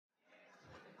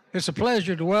It's a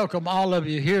pleasure to welcome all of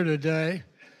you here today.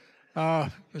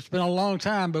 It's been a long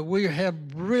time, but we have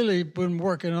really been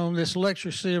working on this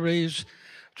lecture series,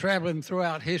 traveling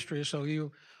throughout history. So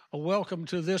you are welcome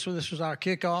to this one. This is our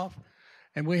kickoff,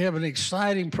 and we have an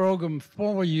exciting program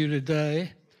for you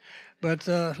today. But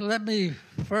let me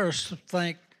first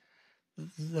thank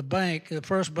the bank, the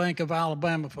First Bank of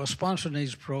Alabama, for sponsoring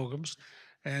these programs.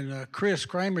 And Chris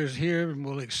Kramer is here and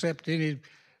will accept any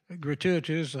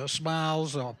gratuities,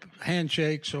 smiles, or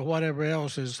handshakes, or whatever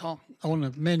else is on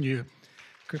the menu.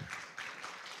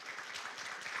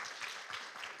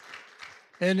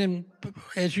 And then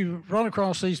as you run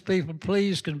across these people,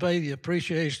 please convey the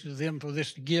appreciation to them for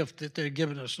this gift that they're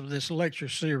giving us of this lecture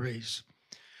series.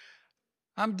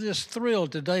 I'm just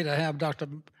thrilled today to have Dr.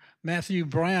 Matthew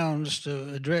Browns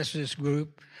to address this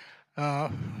group.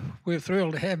 We're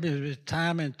thrilled to have his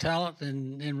time and talent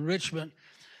and enrichment.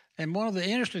 And one of the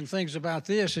interesting things about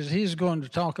this is he's going to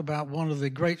talk about one of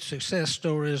the great success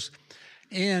stories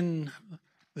in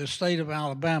the state of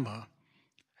Alabama.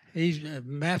 He's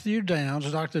Matthew Downs.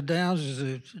 Dr. Downs is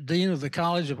the Dean of the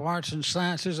College of Arts and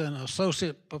Sciences and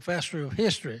Associate Professor of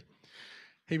History.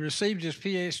 He received his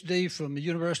PhD from the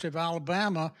University of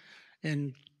Alabama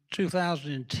in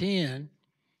 2010.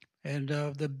 And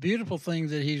the beautiful thing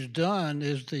that he's done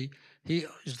is he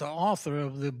is the author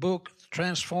of the book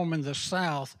Transforming the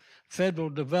South, Federal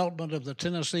Development of the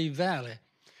Tennessee Valley.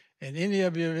 And any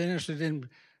of you are interested in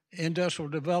industrial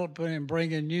development and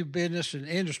bringing new business and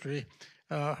industry,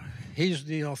 he's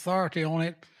the authority on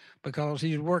it because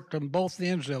he's worked on both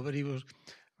ends of it. He was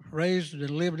raised and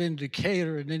lived in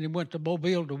Decatur, and then he went to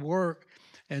Mobile to work,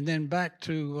 and then back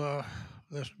to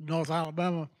North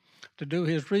Alabama to do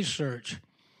his research.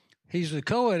 He's the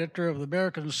co-editor of the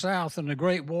American South and the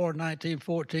Great War,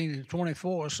 1914 and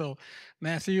 24. So,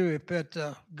 Matthew, if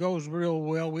that goes real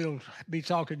well, we'll be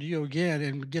talking to you again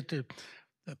and get the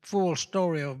full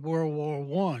story of World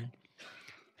War I.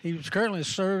 He currently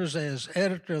serves as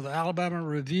editor of the Alabama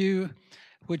Review,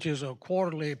 which is a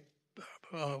quarterly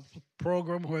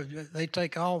program where they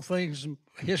take all things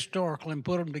historical and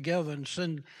put them together and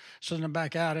send them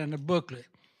back out in a booklet.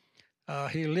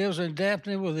 He lives in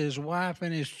Daphne with his wife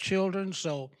and his children,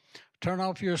 so turn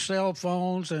off your cell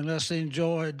phones and let's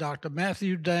enjoy Dr.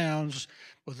 Matthew Downs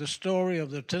with the story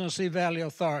of the Tennessee Valley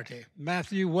Authority.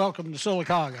 Matthew, welcome to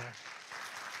Sylacauga.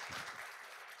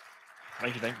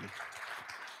 Thank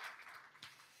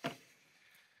you.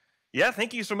 Yeah,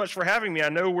 thank you so much for having me. I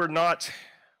know we're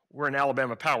in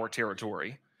Alabama power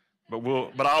territory,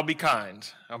 but I'll be kind.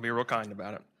 I'll be real kind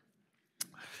about it.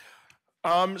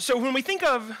 So when we think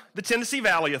of the Tennessee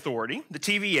Valley Authority, the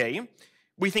TVA,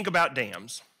 we think about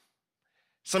dams.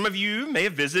 Some of you may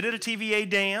have visited a TVA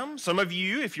dam. Some of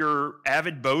you, if you're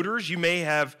avid boaters, you may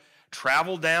have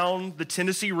traveled down the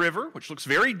Tennessee River, which looks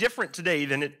very different today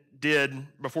than it did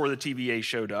before the TVA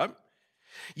showed up.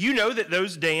 You know that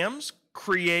those dams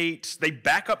they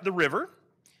back up the river.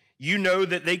 You know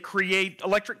that they create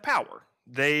electric power.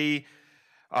 They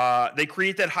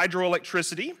create that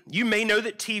hydroelectricity. You may know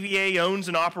that TVA owns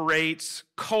and operates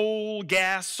coal,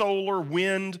 gas, solar,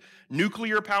 wind,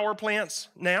 nuclear power plants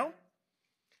now.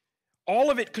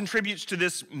 All of it contributes to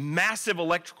this massive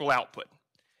electrical output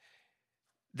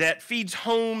that feeds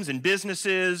homes and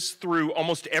businesses through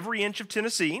almost every inch of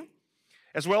Tennessee,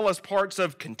 as well as parts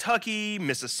of Kentucky,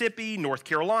 Mississippi, North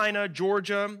Carolina,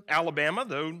 Georgia, Alabama,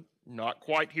 though not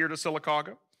quite here to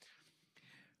Sylacauga.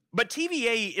 But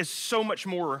TVA is so much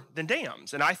more than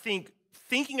dams, and I think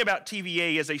thinking about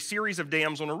TVA as a series of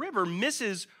dams on a river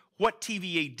misses what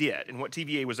TVA did and what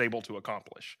TVA was able to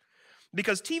accomplish.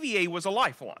 Because TVA was a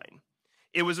lifeline.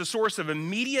 It was a source of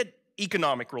immediate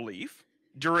economic relief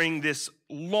during this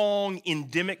long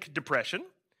endemic depression,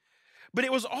 but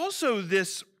it was also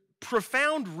this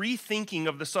profound rethinking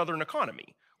of the Southern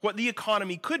economy, what the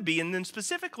economy could be, and then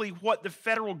specifically what the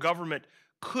federal government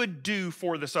could do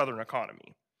for the Southern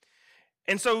economy.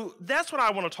 And so that's what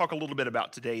I want to talk a little bit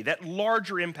about today, that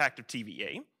larger impact of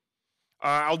TVA.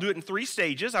 I'll do it in 3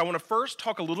 stages. I want to first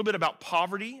talk a little bit about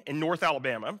poverty in North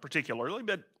Alabama particularly,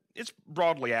 but it's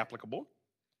broadly applicable.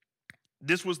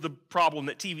 This was the problem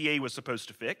that TVA was supposed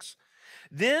to fix.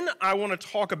 Then I want to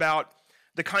talk about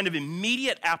the kind of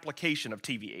immediate application of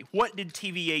TVA. What did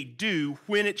TVA do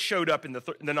when it showed up in the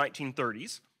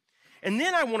 1930s? And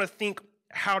then I want to think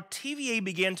how TVA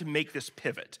began to make this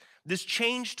pivot, this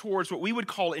change towards what we would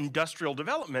call industrial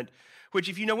development, which,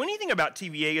 if you know anything about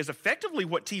TVA, is effectively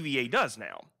what TVA does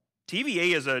now.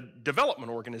 TVA is a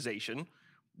development organization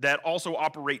that also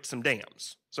operates some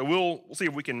dams. So we'll see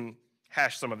if we can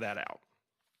hash some of that out.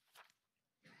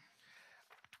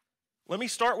 let me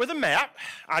start with a map.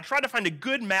 I tried to find a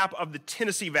good map of the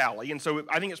Tennessee Valley, and so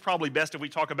I think it's probably best if we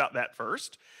talk about that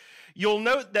first. You'll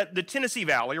note that the Tennessee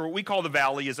Valley, or what we call the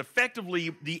valley, is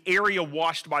effectively the area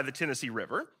washed by the Tennessee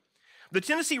River. The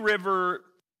Tennessee River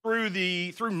through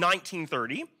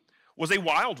 1930 was a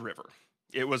wild river.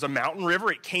 It was a mountain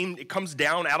river. It comes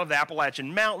down out of the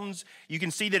Appalachian Mountains. You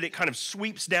can see that it kind of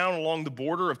sweeps down along the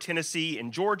border of Tennessee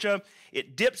and Georgia.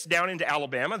 It dips down into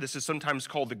Alabama. This is sometimes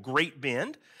called the Great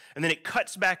Bend. And then it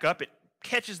cuts back up. It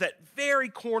catches that very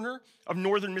corner of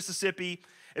northern Mississippi,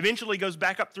 eventually goes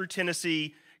back up through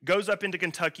Tennessee, goes up into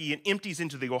Kentucky, and empties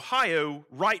into the Ohio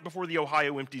right before the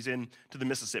Ohio empties into the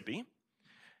Mississippi.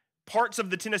 Parts of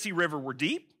the Tennessee River were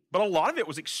deep, but a lot of it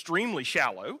was extremely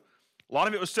shallow. A lot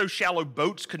of it was so shallow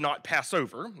boats could not pass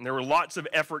over, and there were lots of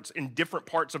efforts in different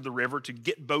parts of the river to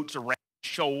get boats around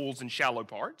shoals and shallow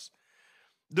parts.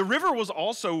 The river was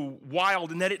also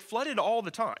wild in that it flooded all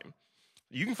the time.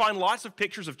 You can find lots of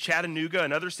pictures of Chattanooga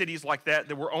and other cities like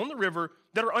that were on the river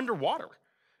that are underwater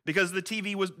because the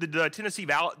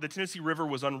Tennessee River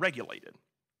was unregulated.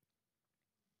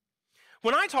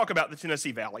 When I talk about the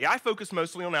Tennessee Valley, I focus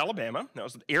mostly on Alabama. That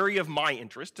was an area of my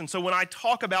interest. And so when I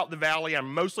talk about the valley,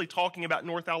 I'm mostly talking about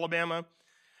North Alabama.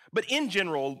 But in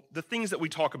general, the things that we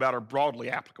talk about are broadly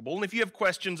applicable. And if you have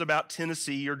questions about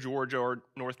Tennessee or Georgia or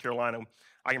North Carolina,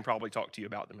 I can probably talk to you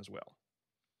about them as well.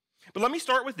 But let me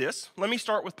start with this. Let me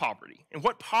start with poverty and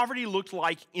what poverty looked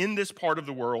like in this part of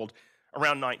the world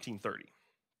around 1930.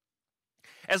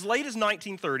 As late as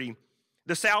 1930,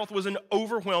 the South was an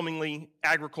overwhelmingly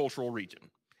agricultural region.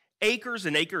 Acres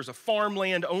and acres of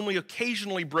farmland, only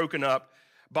occasionally broken up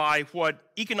by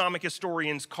what economic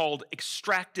historians called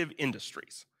extractive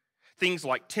industries. Things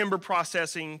like timber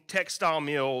processing, textile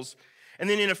mills, and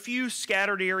then in a few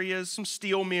scattered areas, some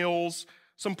steel mills,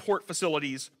 some port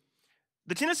facilities.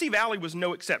 The Tennessee Valley was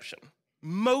no exception.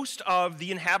 Most of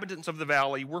the inhabitants of the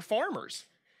valley were farmers,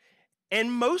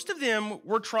 and most of them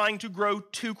were trying to grow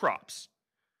two crops,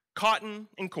 cotton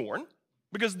and corn,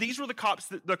 because these were the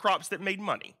crops that made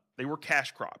money. They were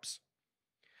cash crops.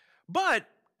 But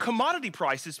commodity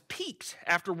prices peaked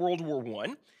after World War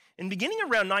I, and beginning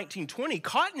around 1920,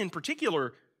 cotton in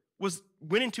particular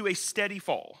went into a steady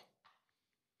fall.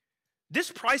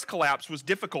 This price collapse was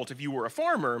difficult if you were a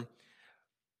farmer,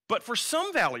 but for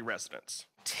some valley residents,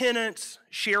 tenants,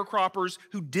 sharecroppers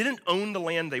who didn't own the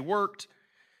land they worked,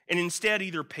 and instead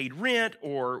either paid rent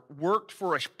or worked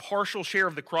for a partial share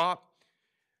of the crop,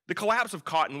 the collapse of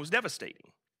cotton was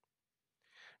devastating.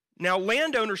 Now,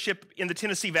 land ownership in the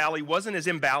Tennessee Valley wasn't as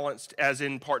imbalanced as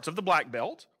in parts of the Black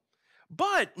Belt,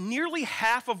 but nearly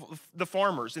half of the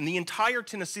farmers in the entire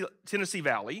Tennessee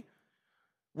Valley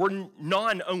were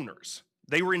non-owners.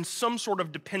 They were in some sort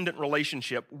of dependent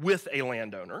relationship with a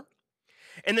landowner.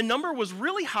 And the number was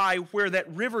really high where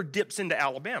that river dips into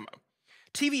Alabama.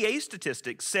 TVA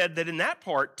statistics said that in that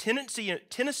part, tenancy and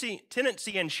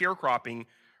sharecropping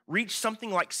reached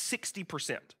something like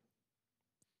 60%.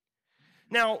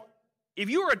 Now, if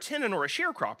you are a tenant or a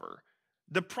sharecropper,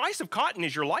 the price of cotton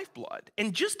is your lifeblood,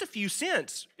 and just a few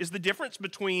cents is the difference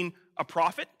between a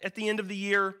profit at the end of the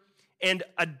year and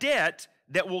a debt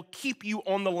that will keep you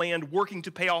on the land working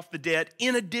to pay off the debt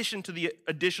in addition to the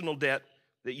additional debt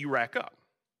that you rack up.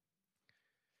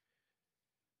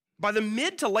 By the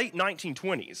mid to late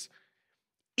 1920s,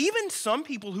 even some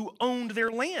people who owned their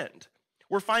land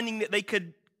were finding that they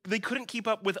couldn't keep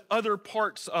up with other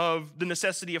parts of the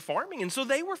necessity of farming, and so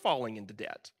they were falling into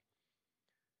debt.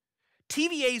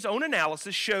 TVA's own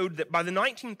analysis showed that by the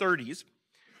 1930s,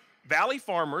 valley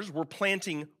farmers were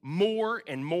planting more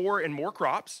and more and more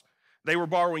crops. They were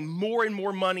borrowing more and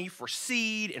more money for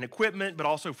seed and equipment, but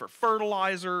also for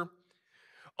fertilizer,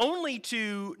 only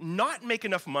to not make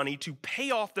enough money to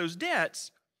pay off those debts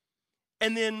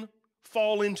and then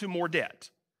fall into more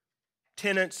debt.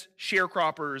 Tenants,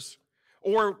 sharecroppers,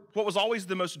 or what was always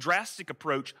the most drastic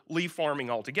approach, leave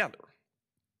farming altogether.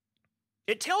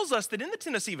 It tells us that in the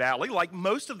Tennessee Valley, like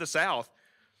most of the South,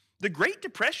 the Great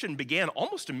Depression began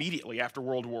almost immediately after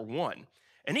World War I,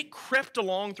 and it crept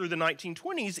along through the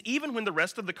 1920s even when the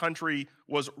rest of the country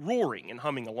was roaring and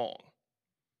humming along.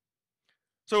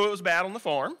 So it was bad on the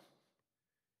farm,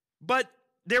 but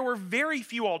there were very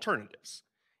few alternatives.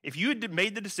 If you had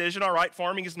made the decision, all right,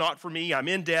 farming is not for me, I'm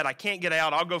in debt, I can't get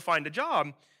out, I'll go find a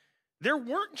job, there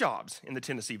weren't jobs in the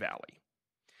Tennessee Valley.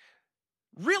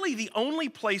 Really, the only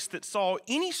place that saw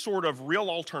any sort of real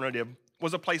alternative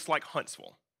was a place like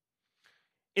Huntsville.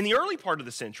 In the early part of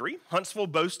the century, Huntsville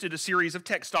boasted a series of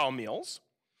textile mills.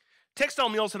 Textile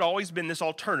mills had always been this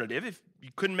alternative. If you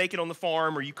couldn't make it on the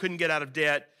farm or you couldn't get out of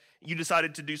debt, you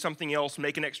decided to do something else,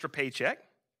 make an extra paycheck.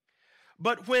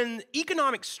 But when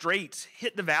economic straits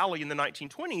hit the valley in the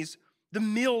 1920s, the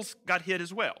mills got hit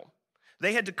as well.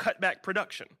 They had to cut back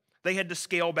production. They had to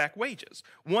scale back wages.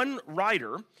 One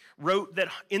writer wrote that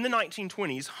in the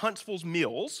 1920s, Huntsville's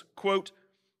mills, quote,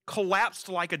 collapsed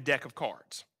like a deck of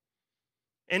cards.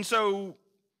 And so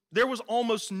there was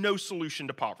almost no solution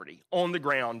to poverty on the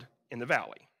ground in the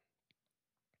valley.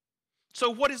 So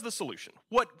what is the solution?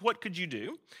 What could you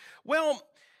do? Well,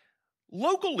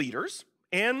 local leaders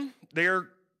and their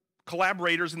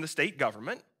collaborators in the state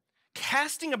government,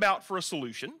 casting about for a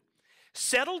solution,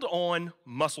 settled on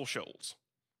Muscle Shoals.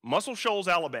 Muscle Shoals,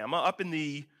 Alabama, up in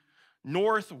the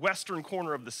northwestern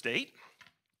corner of the state.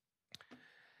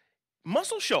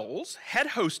 Muscle Shoals had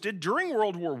hosted, during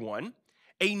World War I,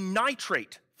 a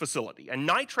nitrate facility, a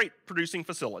nitrate-producing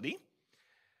facility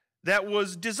that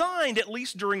was designed, at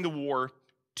least during the war,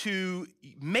 to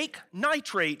make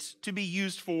nitrates to be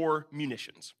used for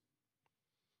munitions.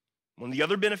 One of the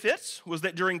other benefits was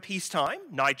that during peacetime,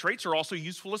 nitrates are also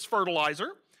useful as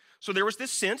fertilizer. So there was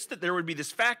this sense that there would be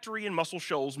this factory in Muscle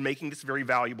Shoals making this very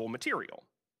valuable material.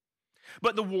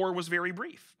 But the war was very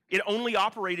brief. It only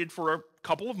operated for a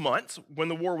couple of months when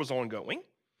the war was ongoing.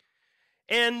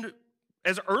 And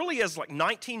as early as like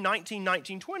 1919,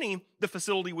 1920, the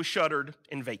facility was shuttered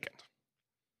and vacant.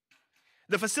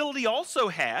 The facility also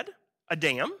had a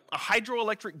dam, a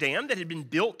hydroelectric dam that had been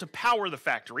built to power the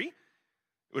factory.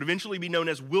 It would eventually be known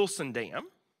as Wilson Dam.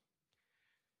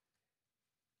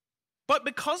 But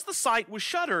because the site was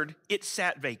shuttered, it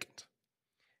sat vacant.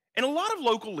 And a lot of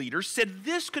local leaders said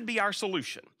this could be our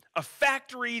solution. A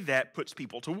factory that puts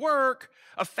people to work,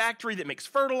 a factory that makes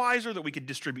fertilizer that we could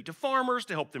distribute to farmers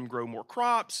to help them grow more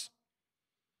crops.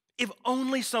 If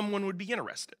only someone would be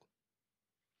interested.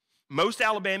 Most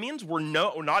Alabamians were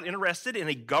not interested in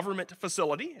a government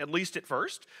facility, at least at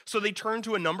first, so they turned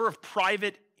to a number of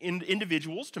private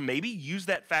individuals to maybe use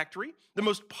that factory. The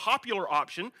most popular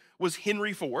option was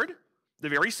Henry Ford, the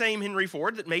very same Henry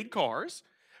Ford that made cars.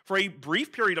 For a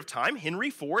brief period of time, Henry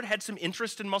Ford had some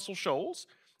interest in Muscle Shoals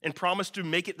and promised to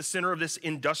make it the center of this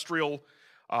new industrial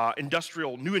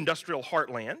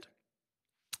heartland,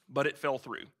 but it fell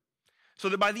through. So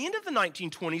that by the end of the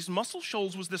 1920s, Muscle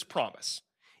Shoals was this promise.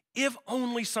 If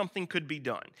only something could be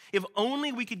done. If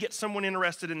only we could get someone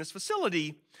interested in this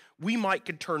facility, we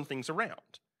could turn things around.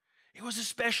 It was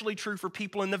especially true for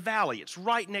people in the valley. It's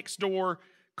right next door.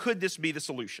 Could this be the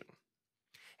solution?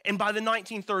 And by the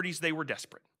 1930s, they were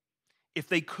desperate. If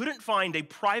they couldn't find a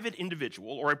private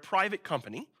individual or a private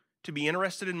company to be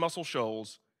interested in Muscle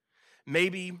Shoals,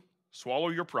 maybe, swallow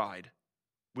your pride,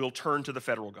 we'll turn to the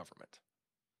federal government.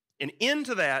 And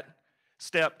into that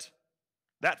stepped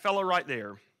that fellow right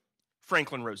there,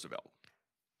 Franklin Roosevelt.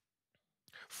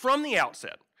 From the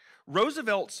outset,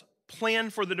 Roosevelt's plan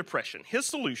for the Depression, his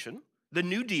solution, the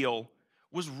New Deal,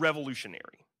 was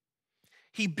revolutionary.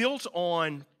 He built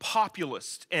on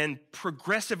populist and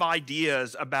progressive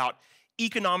ideas about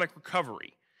economic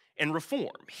recovery and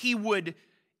reform. He would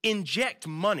inject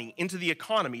money into the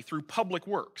economy through public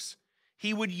works.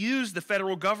 He would use the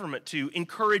federal government to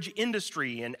encourage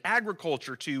industry and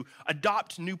agriculture to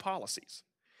adopt new policies.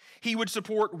 He would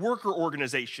support worker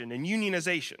organization and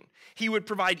unionization. He would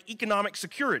provide economic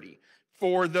security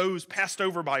for those passed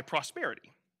over by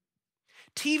prosperity.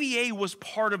 TVA was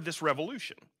part of this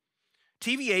revolution.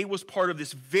 TVA was part of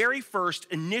this very first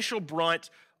initial brunt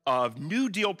of New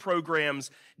Deal programs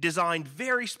designed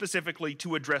very specifically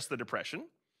to address the Depression.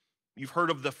 You've heard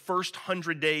of the first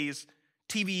 100 days.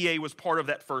 TVA was part of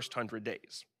that first 100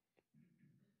 days.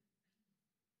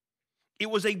 It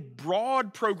was a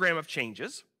broad program of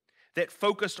changes that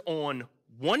focused on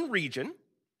one region,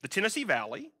 the Tennessee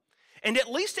Valley, and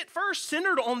at least at first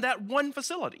centered on that one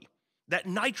facility, that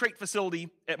nitrate facility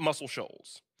at Muscle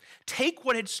Shoals. Take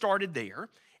what had started there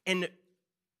and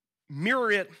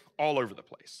mirror it all over the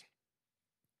place.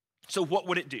 So what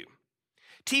would it do?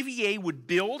 TVA would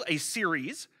build a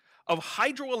series of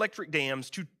hydroelectric dams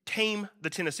to tame the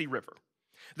Tennessee River.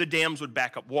 The dams would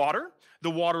back up water.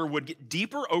 The water would get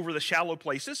deeper over the shallow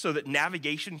places so that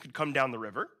navigation could come down the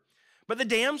river. But the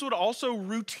dams would also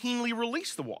routinely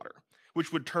release the water,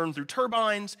 which would turn through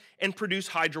turbines and produce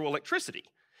hydroelectricity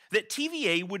that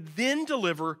TVA would then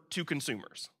deliver to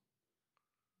consumers.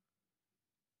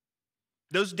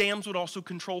 Those dams would also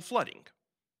control flooding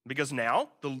because now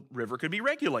the river could be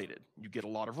regulated. You get a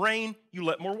lot of rain, you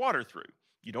let more water through.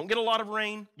 You don't get a lot of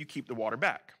rain, you keep the water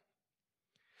back.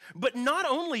 But not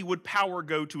only would power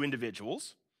go to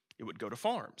individuals, it would go to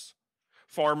farms.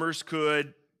 Farmers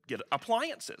could get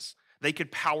appliances. They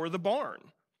could power the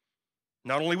barn.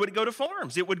 Not only would it go to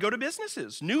farms, it would go to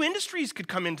businesses. New industries could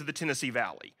come into the Tennessee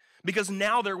Valley because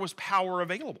now there was power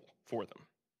available for them.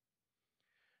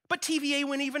 But TVA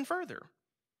went even further.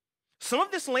 Some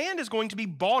of this land is going to be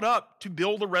bought up to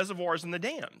build the reservoirs and the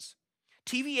dams.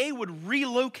 TVA would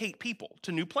relocate people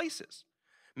to new places,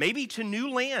 maybe to new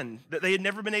land that they had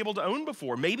never been able to own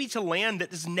before, maybe to land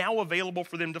that is now available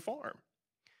for them to farm.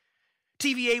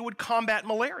 TVA would combat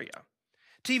malaria.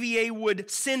 TVA would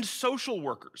send social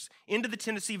workers into the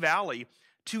Tennessee Valley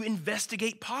to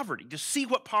investigate poverty, to see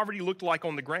what poverty looked like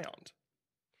on the ground.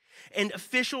 And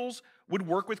officials would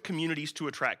work with communities to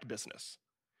attract business.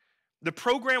 The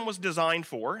program was designed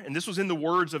for, and this was in the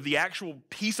words of the actual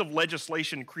piece of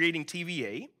legislation creating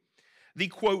TVA, the,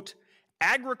 quote,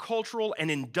 agricultural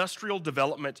and industrial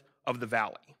development of the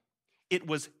valley. It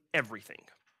was everything.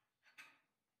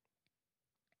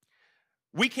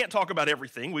 We can't talk about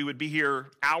everything. We would be here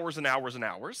hours and hours and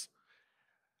hours.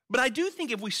 But I do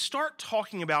think if we start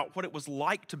talking about what it was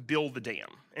like to build the dam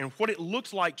and what it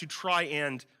looked like to try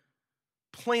and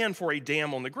plan for a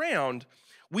dam on the ground,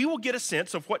 we will get a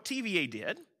sense of what TVA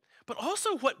did, but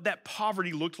also what that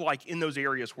poverty looked like in those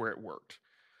areas where it worked.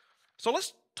 So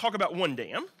let's talk about one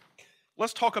dam.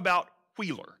 Let's talk about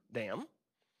Wheeler Dam.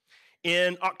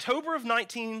 In October of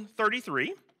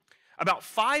 1933, about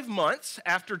 5 months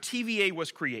after TVA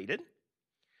was created,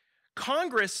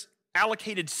 Congress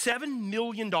allocated $7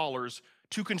 million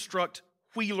to construct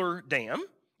Wheeler Dam.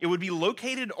 It would be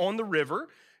located on the river,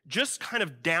 just kind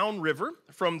of downriver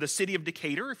from the city of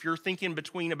Decatur. If you're thinking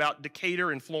between about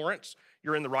Decatur and Florence,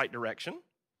 you're in the right direction.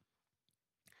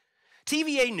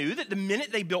 TVA knew that the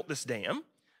minute they built this dam,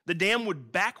 the dam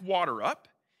would back water up.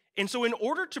 And so in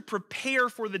order to prepare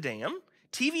for the dam,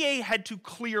 TVA had to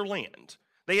clear land.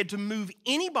 They had to move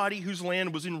anybody whose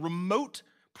land was in remote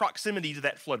proximity to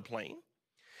that floodplain.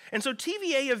 And so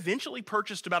TVA eventually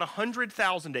purchased about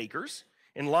 100,000 acres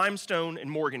in Limestone and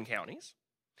Morgan counties.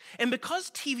 And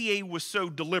because TVA was so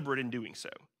deliberate in doing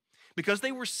so, because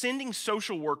they were sending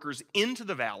social workers into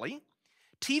the valley,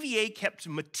 TVA kept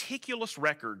meticulous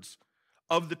records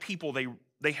of the people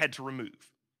they had to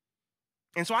remove.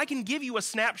 And so I can give you a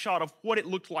snapshot of what it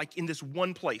looked like in this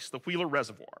one place, the Wheeler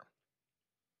Reservoir.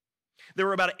 There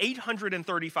were about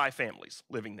 835 families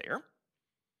living there.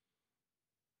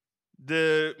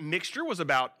 The mixture was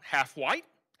about half white,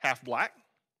 half black.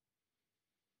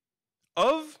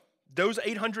 Of those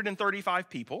 835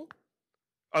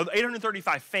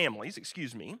 families,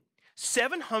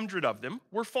 700 of them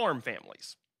were farm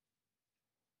families.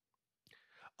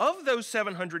 Of those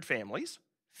 700 families,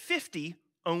 50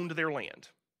 owned their land.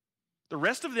 The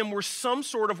rest of them were some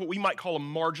sort of what we might call a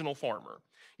marginal farmer.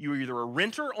 You were either a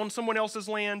renter on someone else's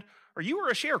land or you were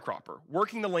a sharecropper,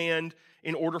 working the land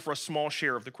in order for a small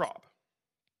share of the crop.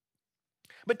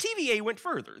 But TVA went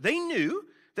further. They knew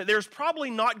that there's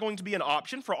probably not going to be an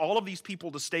option for all of these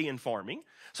people to stay in farming.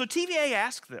 So TVA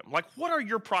asked them, what are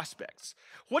your prospects?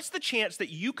 What's the chance that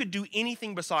you could do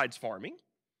anything besides farming?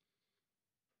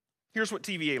 Here's what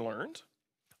TVA learned.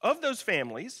 Of those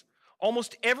families,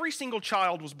 almost every single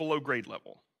child was below grade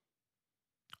level.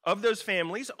 Of those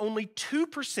families, only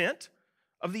 2%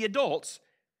 of the adults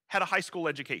had a high school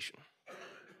education.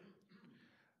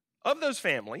 Of those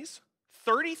families,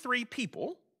 33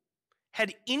 people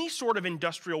had any sort of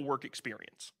industrial work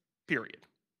experience, period.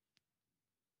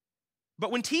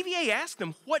 But when TVA asked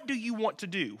them, what do you want to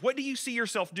do? What do you see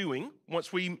yourself doing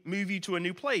once we move you to a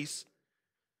new place?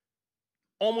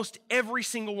 Almost every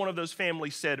single one of those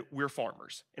families said, we're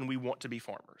farmers and we want to be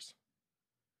farmers.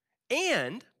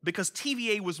 And because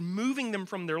TVA was moving them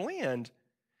from their land,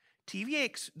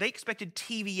 they expected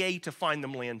TVA to find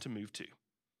them land to move to.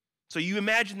 So you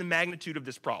imagine the magnitude of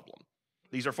this problem.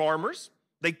 These are farmers.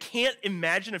 They can't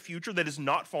imagine a future that is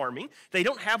not farming. They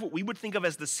don't have what we would think of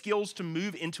as the skills to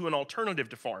move into an alternative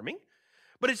to farming.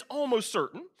 But it's almost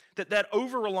certain that that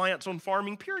over-reliance on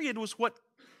farming, period, was what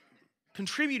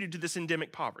contributed to this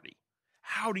endemic poverty.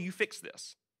 How do you fix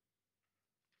this?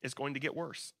 It's going to get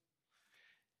worse.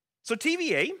 So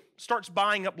TVA starts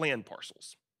buying up land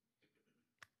parcels.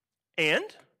 And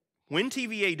when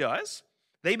TVA does,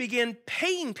 they begin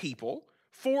paying people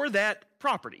for that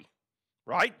property,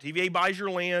 right? TVA buys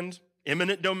your land,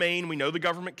 eminent domain. We know the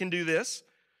government can do this.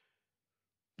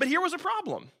 But here was a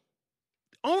problem.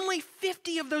 Only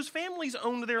 50 of those families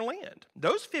owned their land.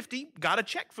 Those 50 got a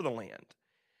check for the land.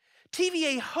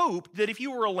 TVA hoped that if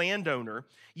you were a landowner,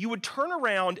 you would turn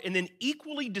around and then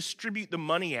equally distribute the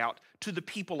money out to the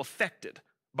people affected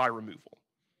by removal.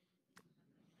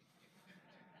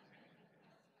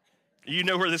 You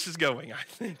know where this is going, I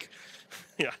think.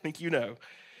 Yeah, I think you know.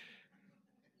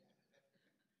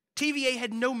 TVA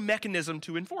had no mechanism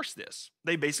to enforce this.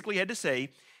 They basically had to say,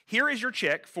 here is your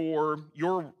check for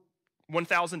your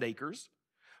 1,000 acres.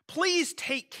 Please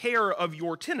take care of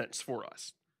your tenants for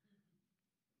us.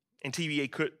 And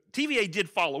TVA did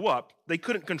follow up. They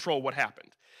couldn't control what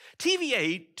happened.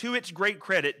 TVA, to its great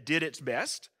credit, did its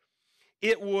best.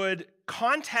 It would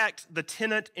contact the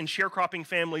tenant and sharecropping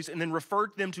families and then refer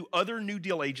them to other New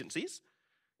Deal agencies.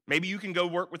 Maybe you can go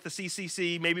work with the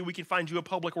CCC. Maybe we can find you a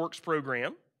public works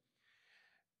program.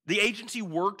 The agency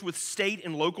worked with state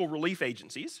and local relief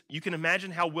agencies. You can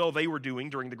imagine how well they were doing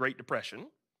during the Great Depression.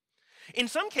 In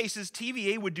some cases,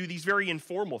 TVA would do these very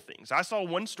informal things. I saw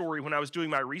one story when I was doing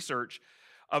my research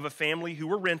of a family who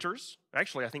were renters.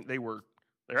 Actually, I think they're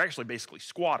actually basically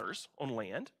squatters on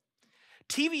land.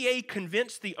 TVA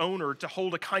convinced the owner to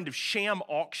hold a kind of sham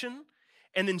auction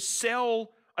and then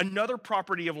sell another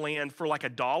property of land for like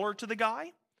 $1 to the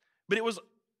guy, but it was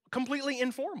completely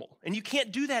informal, and you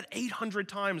can't do that 800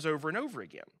 times over and over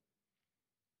again.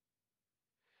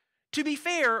 To be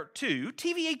fair, too,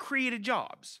 TVA created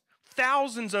jobs.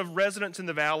 Thousands of residents in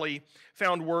the valley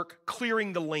found work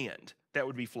clearing the land that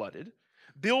would be flooded,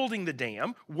 building the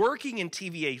dam, working in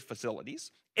TVA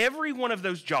facilities. Every one of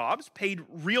those jobs paid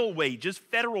real wages,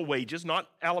 federal wages, not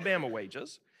Alabama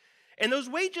wages. And those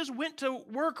wages went to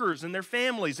workers and their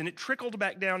families, and it trickled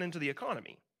back down into the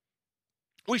economy.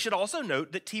 We should also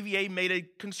note that TVA made a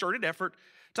concerted effort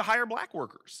to hire black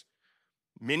workers.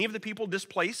 Many of the people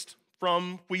displaced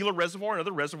from Wheeler Reservoir and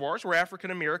other reservoirs were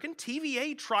African American.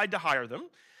 TVA tried to hire them.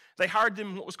 They hired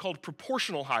them in what was called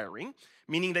proportional hiring,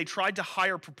 meaning they tried to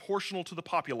hire proportional to the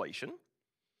population.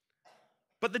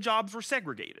 But the jobs were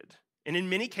segregated. And in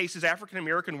many cases, African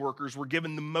American workers were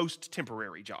given the most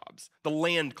temporary jobs, the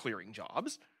land clearing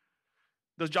jobs,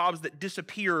 those jobs that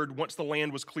disappeared once the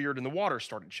land was cleared and the water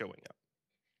started showing up.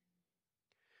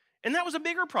 And that was a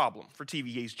bigger problem for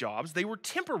TVA's jobs. They were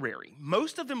temporary.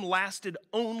 Most of them lasted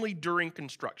only during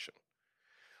construction.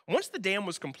 Once the dam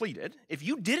was completed, if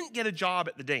you didn't get a job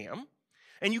at the dam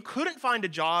and you couldn't find a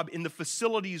job in the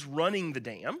facilities running the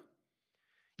dam,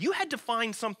 you had to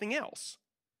find something else.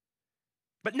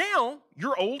 But now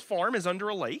your old farm is under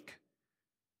a lake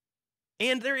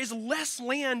and there is less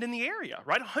land in the area,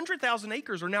 right? 100,000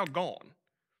 acres are now gone.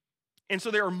 And so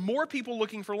there are more people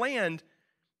looking for land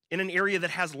in an area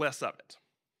that has less of it.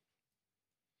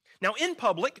 Now, in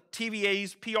public,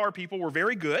 TVA's PR people were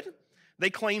very good. They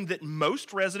claimed that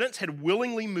most residents had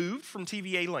willingly moved from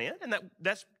TVA land, and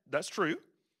that's true.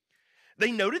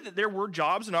 They noted that there were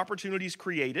jobs and opportunities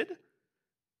created,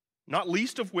 not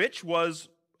least of which was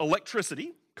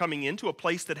electricity coming into a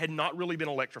place that had not really been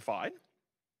electrified.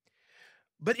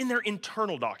 But in their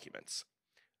internal documents,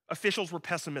 officials were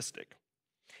pessimistic.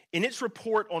 In its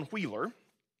report on Wheeler,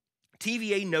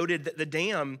 TVA noted that the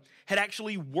dam had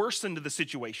actually worsened the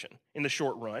situation in the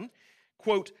short run,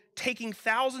 quote, taking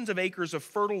thousands of acres of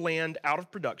fertile land out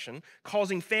of production,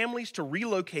 causing families to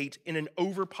relocate in an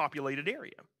overpopulated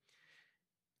area.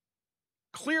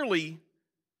 Clearly,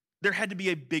 there had to be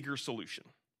a bigger solution.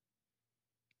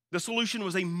 The solution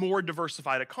was a more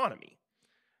diversified economy.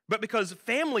 But because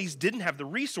families didn't have the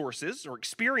resources or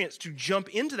experience to jump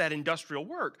into that industrial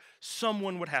work,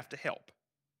 someone would have to help.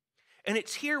 And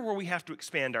it's here where we have to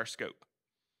expand our scope.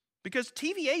 Because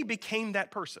TVA became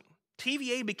that person.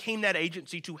 TVA became that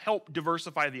agency to help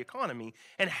diversify the economy,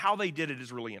 and how they did it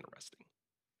is really interesting.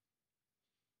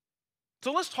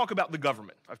 So let's talk about the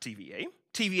government of TVA.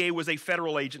 TVA was a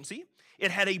federal agency.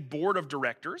 It had a board of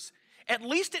directors. At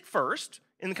least at first,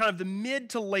 in kind of the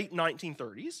mid to late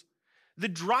 1930s, the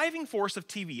driving force of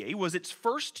TVA was its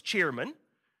first chairman,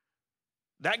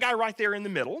 that guy right there in the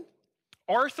middle,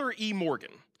 Arthur E.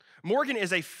 Morgan. Morgan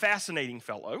is a fascinating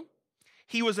fellow.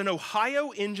 He was an Ohio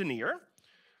engineer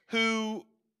who,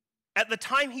 at the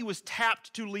time he was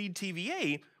tapped to lead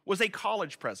TVA, was a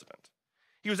college president.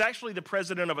 He was actually the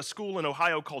president of a school in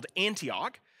Ohio called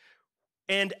Antioch.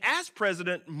 And as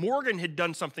president, Morgan had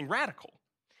done something radical.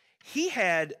 He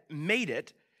had made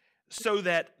it so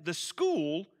that the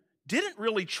school didn't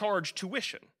really charge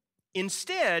tuition.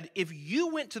 Instead, if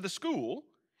you went to the school,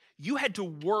 you had to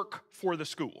work for the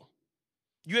school.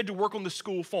 You had to work on the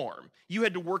school farm. You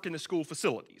had to work in the school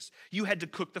facilities. You had to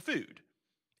cook the food.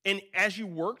 And as you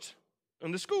worked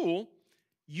in the school,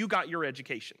 you got your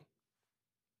education.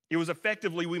 It was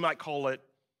effectively, we might call it,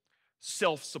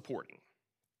 self-supporting.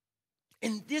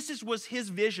 And this was his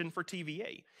vision for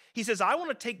TVA. He says, I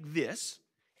want to take this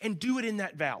and do it in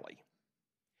that valley.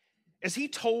 As he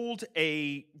told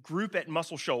a group at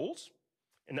Muscle Shoals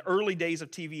in the early days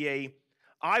of TVA,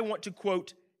 I want to,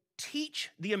 quote, teach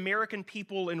the American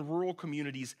people in rural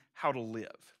communities how to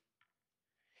live.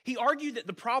 He argued that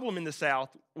the problem in the South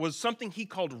was something he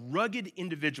called rugged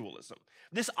individualism.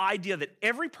 This idea that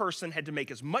every person had to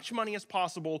make as much money as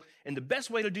possible, and the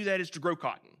best way to do that is to grow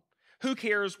cotton. Who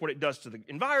cares what it does to the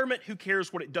environment? Who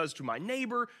cares what it does to my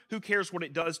neighbor? Who cares what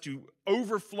it does to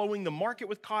overflowing the market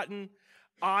with cotton?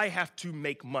 I have to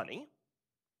make money.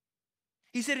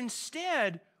 He said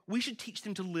instead, we should teach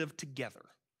them to live together,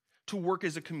 to work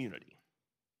as a community.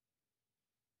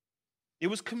 It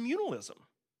was communalism.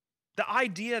 The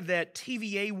idea that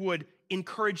TVA would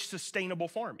encourage sustainable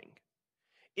farming.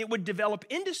 It would develop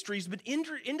industries, but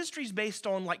industries based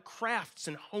on like crafts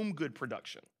and home good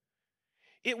production.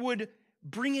 It would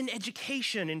bring in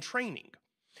education and training.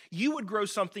 You would grow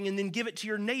something and then give it to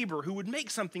your neighbor who would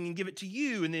make something and give it to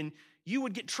you, and then you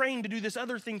would get trained to do this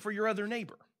other thing for your other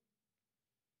neighbor.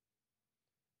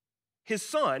 His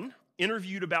son,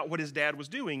 interviewed about what his dad was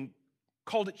doing,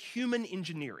 called it human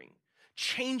engineering,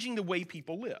 changing the way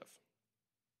people live.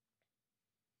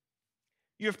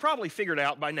 You have probably figured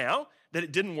out by now that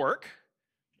it didn't work.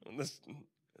 It's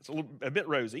a bit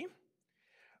rosy.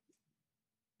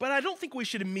 But I don't think we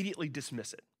should immediately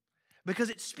dismiss it,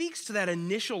 because it speaks to that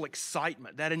initial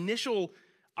excitement, that initial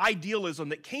idealism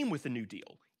that came with the New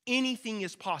Deal. Anything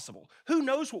is possible. Who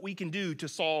knows what we can do to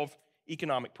solve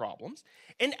economic problems?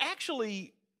 And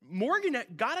actually, Morgan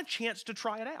got a chance to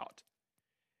try it out.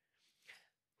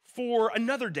 For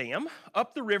another dam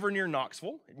up the river near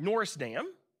Knoxville, Norris Dam,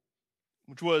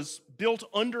 which was built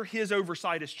under his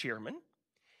oversight as chairman,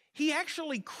 he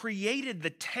actually created the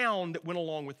town that went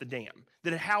along with the dam,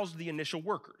 that had housed the initial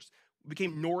workers. It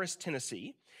became Norris,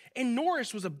 Tennessee, and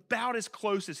Norris was about as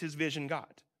close as his vision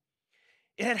got.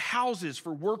 It had houses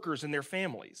for workers and their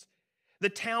families. The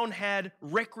town had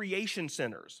recreation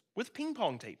centers with ping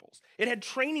pong tables. It had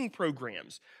training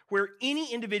programs where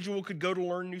any individual could go to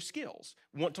learn new skills.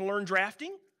 Want to learn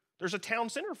drafting? There's a town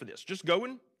center for this. Just go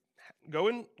and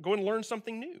learn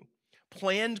something new.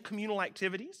 Planned communal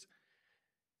activities.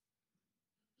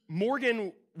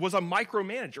 Morgan was a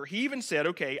micromanager. He even said,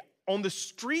 okay, on the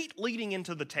street leading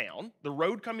into the town, the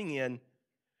road coming in,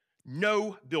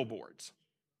 no billboards.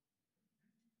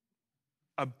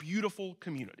 A beautiful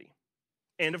community.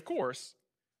 And of course,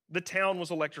 the town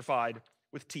was electrified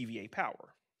with TVA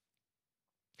power.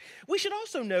 We should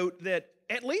also note that,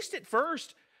 at least at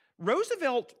first,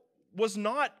 Roosevelt was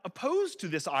not opposed to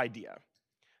this idea,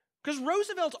 because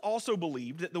Roosevelt also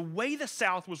believed that the way the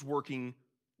South was working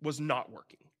was not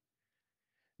working,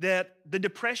 that the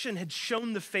Depression had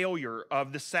shown the failure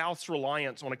of the South's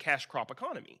reliance on a cash crop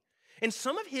economy. And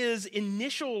some of his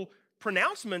initial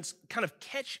pronouncements kind of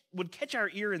would catch our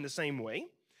ear in the same way.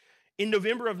 In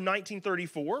November of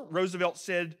 1934, Roosevelt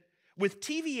said, with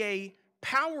TVA,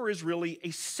 power is really a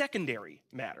secondary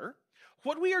matter.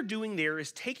 What we are doing there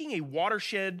is taking a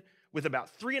watershed with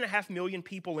about 3.5 million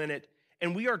people in it,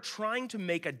 and we are trying to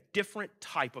make a different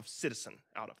type of citizen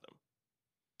out of them.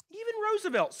 Even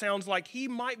Roosevelt sounds like he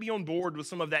might be on board with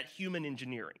some of that human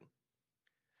engineering.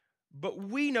 But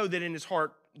we know that in his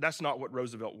heart, that's not what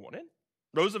Roosevelt wanted.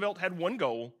 Roosevelt had one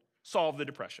goal: solve the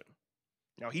Depression.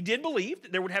 Now, he did believe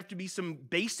that there would have to be some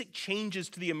basic changes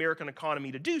to the American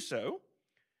economy to do so.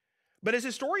 But as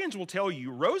historians will tell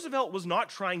you, Roosevelt was not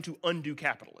trying to undo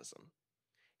capitalism.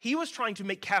 He was trying to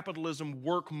make capitalism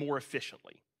work more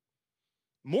efficiently.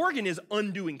 Morgan is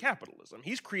undoing capitalism.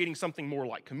 He's creating something more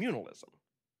like communalism.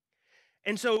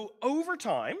 And so over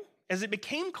time, as it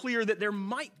became clear that there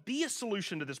might be a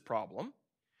solution to this problem,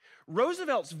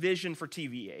 Roosevelt's vision for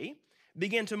TVA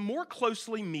began to more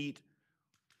closely meet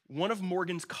one of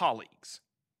Morgan's colleagues,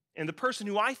 and the person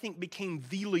who I think became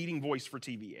the leading voice for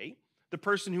TVA, the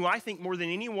person who I think more than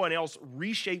anyone else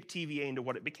reshaped TVA into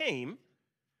what it became,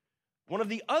 one of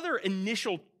the other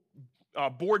initial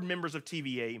board members of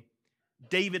TVA,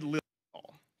 David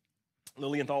Lilienthal.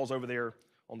 Lilienthal's over there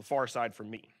on the far side from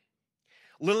me.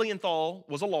 Lilienthal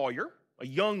was a lawyer, a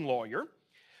young lawyer,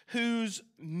 whose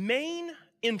main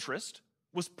interest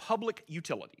was public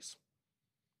utilities,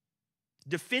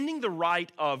 defending the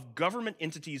right of government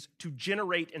entities to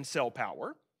generate and sell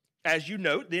power. As you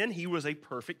note, then, he was a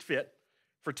perfect fit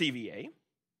for TVA.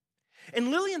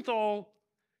 And Lilienthal,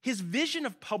 his vision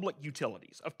of public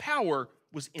utilities, of power,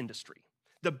 was industry.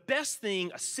 The best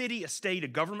thing a city, a state, a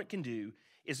government can do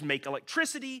is make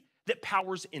electricity that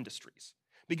powers industries,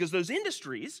 because those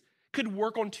industries could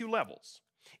work on two levels.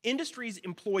 Industries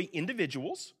employ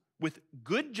individuals with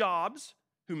good jobs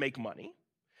who make money,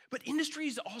 but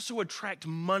industries also attract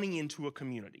money into a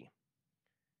community.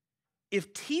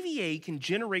 If TVA can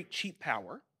generate cheap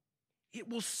power, it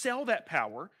will sell that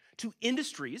power to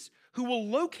industries who will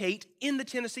locate in the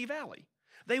Tennessee Valley.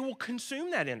 They will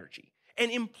consume that energy and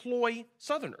employ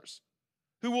Southerners.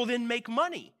 who will then make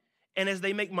money. And as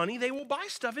they make money, they will buy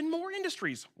stuff and more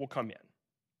industries will come in.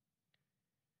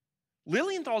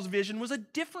 Lilienthal's vision was a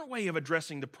different way of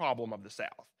addressing the problem of the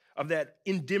South, of that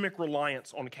endemic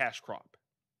reliance on cash crop.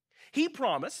 He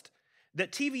promised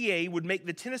that TVA would make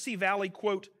the Tennessee Valley,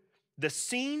 quote, the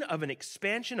scene of an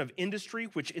expansion of industry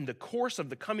which in the course of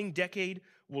the coming decade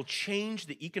will change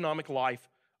the economic life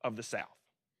of the South.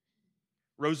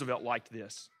 Roosevelt liked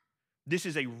this. This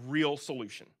is a real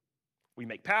solution. We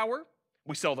make power,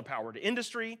 we sell the power to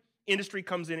industry, industry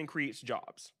comes in and creates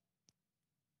jobs.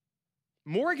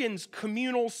 Morgan's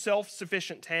communal,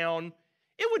 self-sufficient town,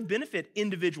 it would benefit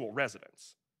individual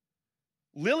residents.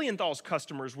 Lilienthal's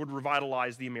customers would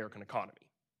revitalize the American economy.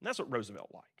 And that's what Roosevelt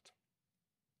liked.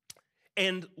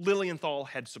 And Lilienthal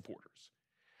had supporters.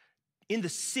 In the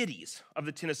cities of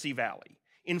the Tennessee Valley,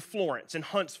 in Florence, in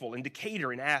Huntsville, in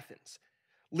Decatur, in Athens,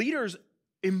 leaders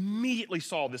immediately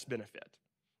saw this benefit.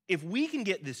 If we can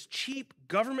get this cheap,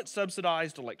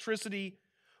 government-subsidized electricity,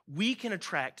 we can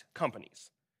attract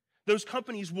companies. Those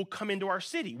companies will come into our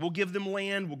city. We'll give them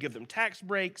land. We'll give them tax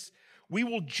breaks. We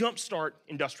will jumpstart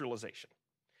industrialization.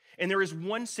 And there is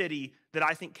one city that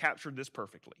I think captured this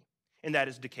perfectly, and that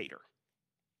is Decatur.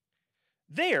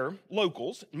 There,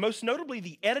 locals, most notably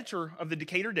the editor of the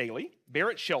Decatur Daily,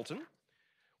 Barrett Shelton,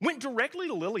 went directly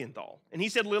to Lilienthal. And he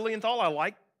said, Lilienthal, I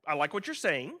like what you're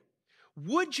saying.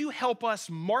 Would you help us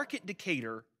market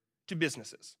Decatur to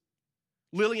businesses?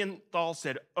 Lilienthal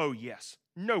said, oh yes,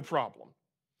 no problem.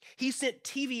 He sent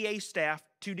TVA staff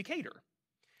to Decatur.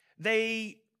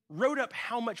 They wrote up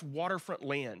how much waterfront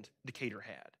land Decatur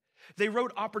had. They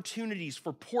wrote opportunities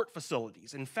for port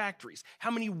facilities and factories,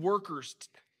 how many workers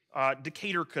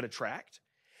Decatur could attract,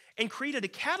 and created a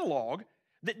catalog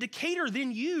that Decatur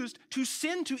then used to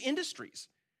send to industries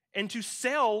and to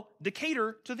sell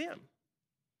Decatur to them.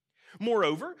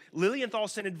 Moreover, Lilienthal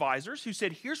sent advisors who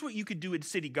said, here's what you could do in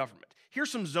city government.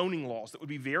 Here's some zoning laws that would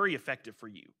be very effective for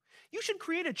you. You should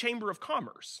create a chamber of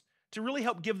commerce to really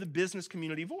help give the business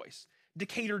community voice.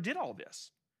 Decatur did all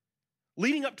this.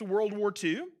 Leading up to World War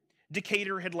II,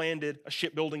 Decatur had landed a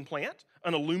shipbuilding plant,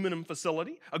 an aluminum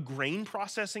facility, a grain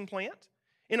processing plant.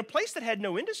 In a place that had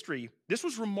no industry, this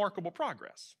was remarkable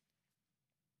progress.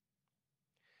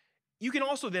 You can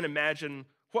also then imagine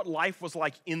what life was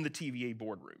like in the TVA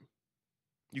boardroom.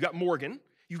 You got Morgan,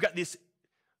 you've got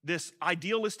this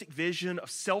idealistic vision of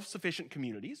self-sufficient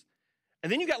communities, and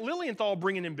then you got Lilienthal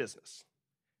bringing in business.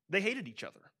 They hated each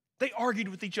other. They argued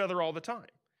with each other all the time.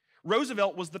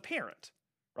 Roosevelt was the parent,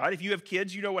 right? If you have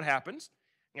kids, you know what happens.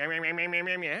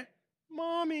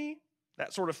 Mommy,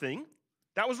 that sort of thing.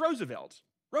 That was Roosevelt.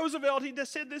 Roosevelt, he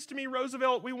just said this to me.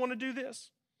 Roosevelt, we want to do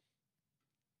this.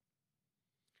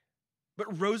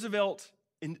 But Roosevelt,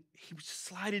 he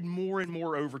slided more and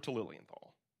more over to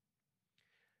Lilienthal.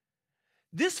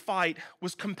 This fight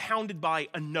was compounded by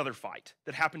another fight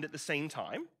that happened at the same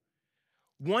time,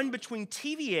 one between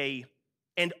TVA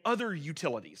and other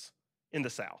utilities in the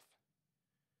South.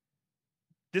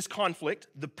 This conflict,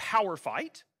 the power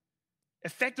fight,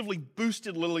 effectively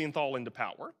boosted Lilienthal into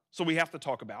power, so we have to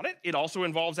talk about it. It also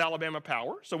involves Alabama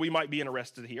Power, so we might be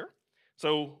interested here.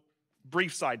 So,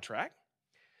 brief sidetrack.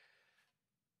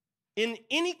 In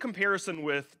any comparison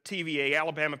with TVA,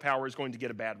 Alabama Power is going to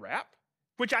get a bad rap,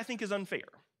 which I think is unfair.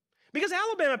 Because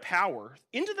Alabama Power,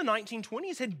 into the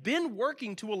 1920s, had been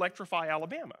working to electrify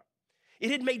Alabama. It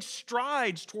had made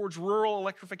strides towards rural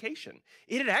electrification.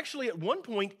 It had actually, at one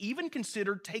point, even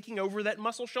considered taking over that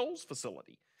Muscle Shoals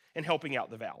facility and helping out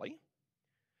the valley.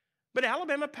 But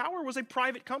Alabama Power was a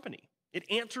private company. It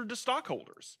answered to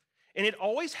stockholders, and it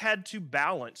always had to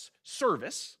balance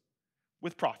service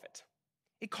with profit.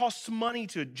 It costs money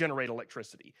to generate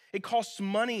electricity. It costs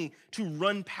money to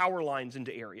run power lines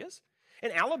into areas.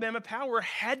 And Alabama Power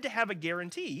had to have a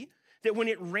guarantee that when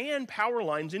it ran power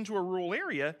lines into a rural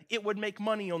area, it would make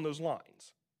money on those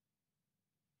lines.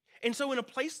 And so in a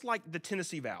place like the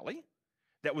Tennessee Valley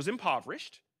that was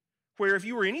impoverished, where if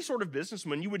you were any sort of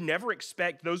businessman, you would never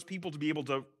expect those people to be able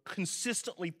to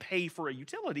consistently pay for a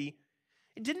utility,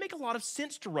 it didn't make a lot of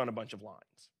sense to run a bunch of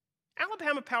lines.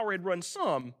 Alabama Power had run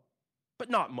some, but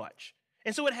not much.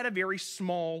 And so it had a very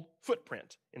small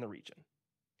footprint in the region.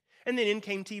 And then in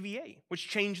came TVA, which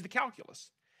changed the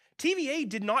calculus. TVA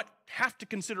did not have to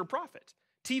consider profit.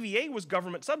 TVA was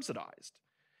government subsidized.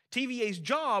 TVA's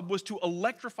job was to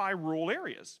electrify rural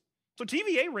areas. So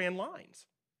TVA ran lines.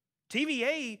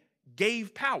 TVA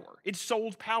gave power. It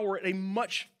sold power at a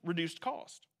much reduced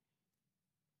cost.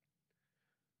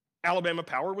 Alabama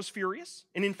Power was furious,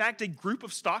 and in fact, a group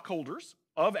of stockholders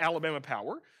of Alabama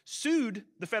Power sued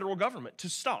the federal government to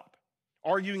stop,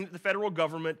 arguing that the federal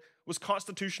government was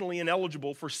constitutionally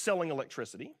ineligible for selling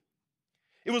electricity.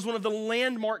 It was one of the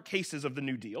landmark cases of the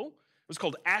New Deal. It was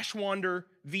called Ashwander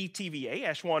v. TVA.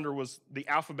 Ashwander was the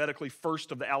alphabetically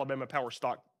first of the Alabama Power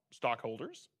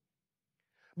stockholders.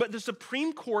 But the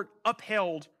Supreme Court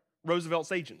upheld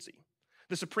Roosevelt's agency.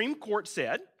 The Supreme Court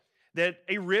said that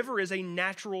a river is a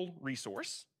natural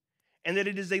resource and that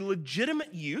it is a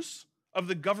legitimate use of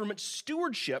the government's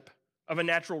stewardship of a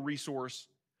natural resource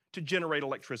to generate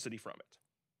electricity from it.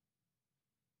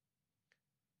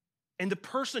 And the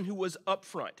person who was up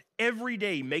front every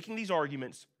day making these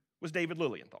arguments was David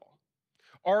Lilienthal,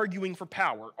 arguing for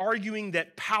power, arguing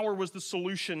that power was the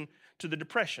solution to the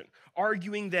Depression,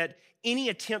 arguing that any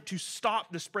attempt to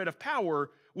stop the spread of power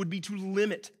would be to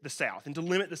limit the South and to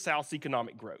limit the South's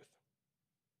economic growth.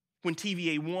 When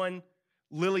TVA won,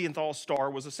 Lilienthal's star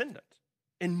was ascendant,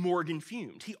 and Morgan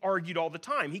fumed. He argued all the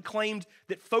time. He claimed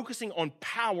that focusing on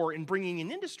power and bringing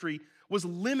in industry was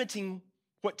limiting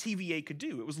what TVA could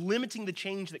do. It was limiting the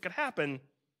change that could happen,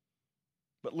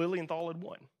 but Lilienthal had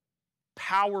won.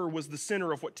 Power was the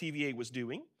center of what TVA was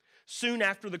doing. Soon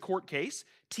after the court case,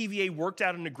 TVA worked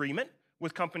out an agreement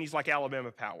with companies like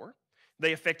Alabama Power.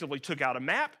 They effectively took out a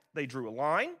map. They drew a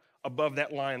line. Above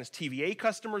that line is TVA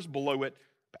customers. Below it,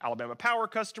 Alabama Power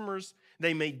customers.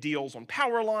 They made deals on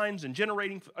power lines and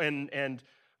generating and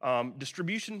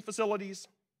distribution facilities.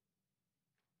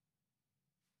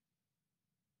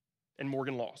 And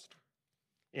Morgan lost.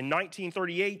 In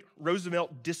 1938,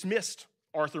 Roosevelt dismissed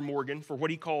Arthur Morgan for what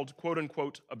he called, quote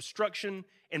unquote, obstruction,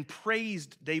 and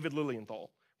praised David Lilienthal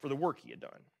for the work he had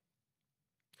done.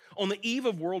 On the eve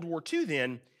of World War II,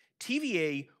 then,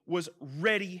 TVA was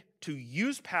ready to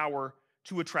use power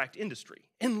to attract industry,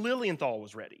 and Lilienthal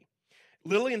was ready.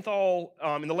 Lilienthal,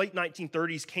 in the late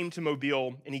 1930s, came to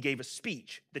Mobile and he gave a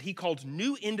speech that he called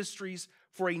New Industries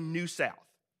for a New South.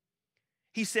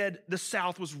 He said the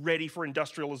South was ready for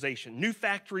industrialization. New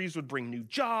factories would bring new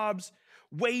jobs,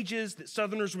 wages that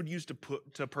Southerners would use to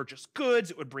purchase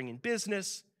goods. It would bring in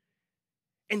business.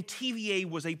 And TVA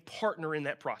was a partner in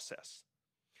that process.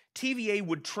 TVA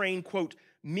would train, quote,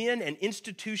 men and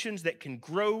institutions that can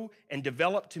grow and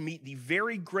develop to meet the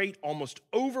very great, almost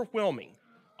overwhelming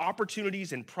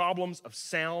opportunities and problems of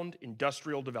sound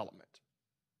industrial development.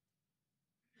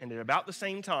 And at about the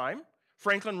same time,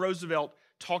 Franklin Roosevelt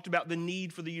talked about the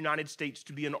need for the United States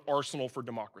to be an arsenal for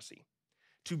democracy,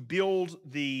 to build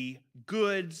the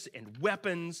goods and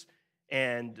weapons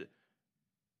and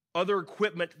other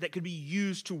equipment that could be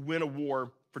used to win a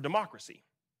war for democracy.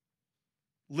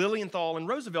 Lilienthal and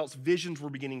Roosevelt's visions were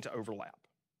beginning to overlap.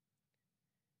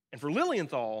 And for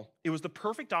Lilienthal, it was the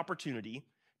perfect opportunity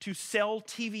to sell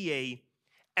TVA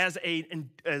as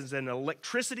an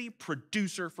electricity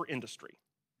producer for industry.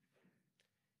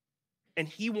 And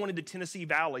he wanted the Tennessee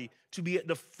Valley to be at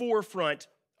the forefront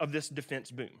of this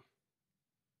defense boom.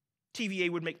 TVA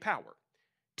would make power.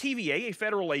 TVA, a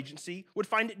federal agency, would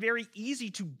find it very easy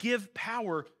to give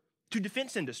power to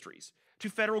defense industries, to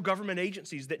federal government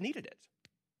agencies that needed it.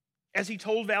 As he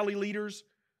told Valley leaders,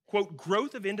 quote,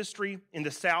 growth of industry in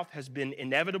the South has been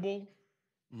inevitable.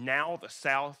 Now the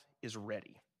South is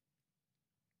ready.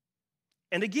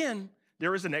 And again,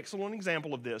 there is an excellent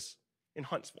example of this in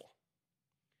Huntsville.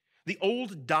 The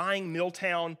old dying mill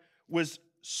town was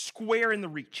square in the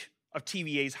reach of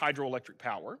TVA's hydroelectric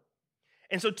power.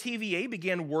 And so TVA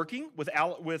began working with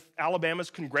Alabama's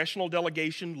congressional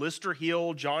delegation, Lister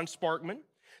Hill, John Sparkman.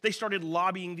 They started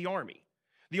lobbying the Army.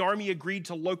 The Army agreed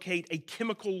to locate a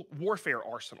chemical warfare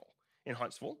arsenal in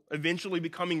Huntsville, eventually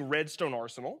becoming Redstone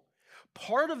Arsenal.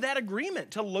 Part of that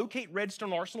agreement to locate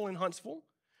Redstone Arsenal in Huntsville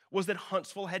was that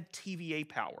Huntsville had TVA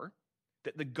power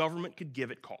that the government could give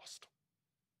at cost.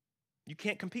 You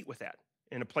can't compete with that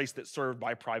in a place that's served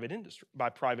by private industry, by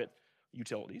private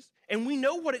utilities. And we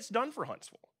know what it's done for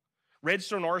Huntsville.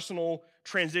 Redstone Arsenal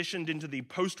transitioned into the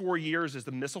post-war years as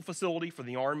the missile facility for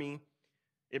the Army.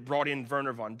 It brought in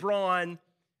Wernher von Braun.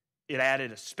 It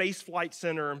added a space flight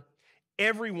center.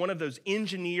 Every one of those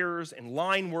engineers and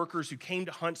line workers who came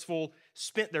to Huntsville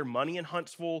spent their money in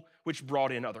Huntsville, which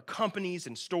brought in other companies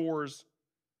and stores.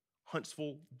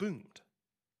 Huntsville boomed.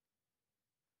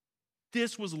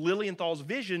 This was Lilienthal's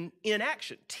vision in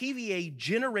action, TVA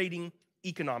generating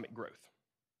economic growth.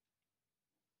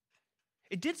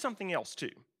 It did something else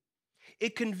too.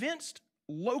 It convinced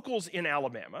locals in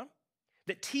Alabama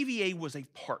that TVA was a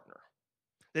partner,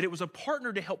 that it was a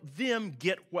partner to help them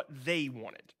get what they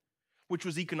wanted, which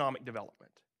was economic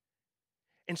development.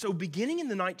 And so beginning in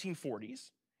the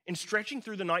 1940s and stretching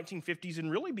through the 1950s and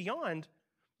really beyond,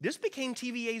 this became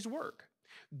TVA's work.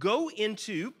 Go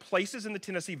into places in the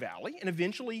Tennessee Valley and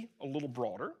eventually a little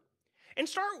broader and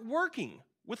start working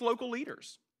with local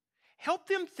leaders. help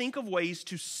them think of ways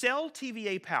to sell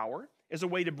TVA power as a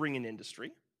way to bring in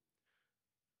industry.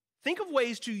 Think of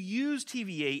ways to use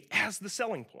TVA as the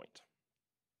selling point.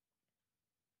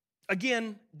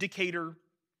 Again, Decatur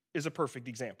is a perfect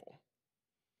example.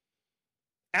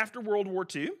 After World War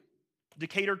II,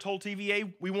 Decatur told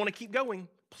TVA, we want to keep going.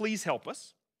 Please help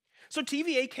us. So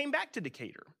TVA came back to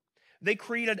Decatur. They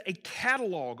created a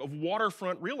catalog of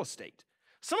waterfront real estate.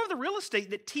 Some of the real estate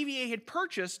that TVA had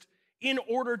purchased in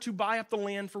order to buy up the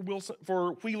land for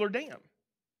Wheeler Dam.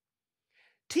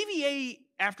 TVA,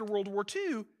 after World War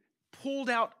II, pulled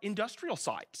out industrial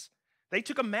sites. They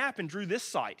took a map and drew this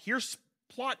site. Here's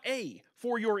plot A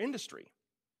for your industry.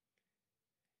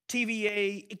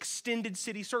 TVA extended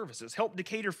city services, helped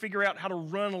Decatur figure out how to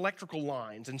run electrical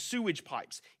lines and sewage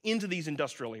pipes into these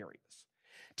industrial areas.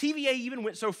 TVA even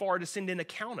went so far to send in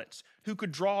accountants who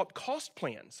could draw up cost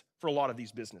plans for a lot of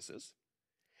these businesses.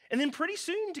 And then pretty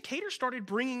soon, Decatur started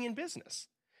bringing in business.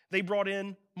 They brought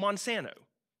in Monsanto.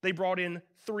 They brought in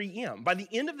 3M. By the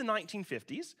end of the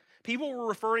 1950s, people were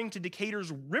referring to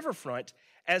Decatur's riverfront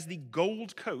as the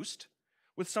Gold Coast,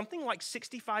 with something like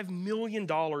 $65 million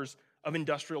of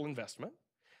industrial investment,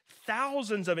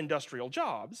 thousands of industrial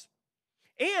jobs,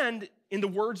 and, in the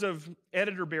words of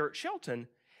editor Barrett Shelton,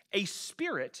 a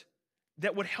spirit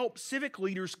that would help civic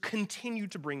leaders continue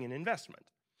to bring in investment.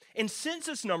 And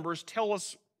census numbers tell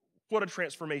us what a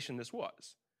transformation this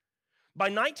was. By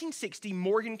 1960,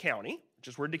 Morgan County, which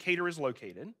is where Decatur is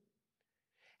located,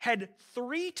 had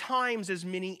 3 times as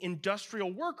many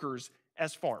industrial workers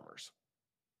as farmers.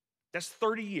 That's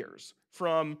 30 years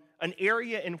from an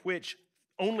area in which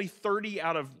only 30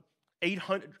 out of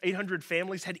 800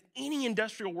 families had any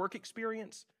industrial work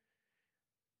experience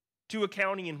to a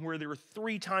county in where there were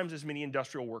 3 times as many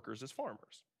industrial workers as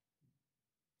farmers.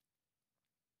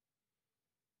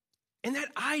 And that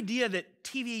idea that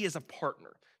TVA is a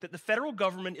partner, that the federal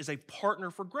government is a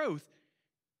partner for growth,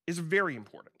 is very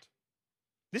important.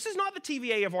 This is not the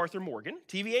TVA of Arthur Morgan.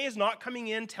 TVA is not coming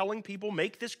in telling people,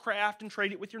 make this craft and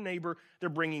trade it with your neighbor. They're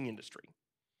bringing industry.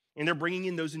 And they're bringing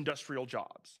in those industrial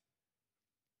jobs.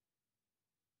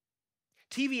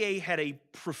 TVA had a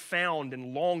profound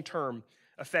and long-term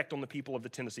effect on the people of the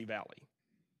Tennessee Valley.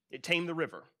 It tamed the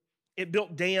river. It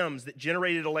built dams that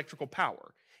generated electrical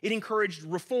power. It encouraged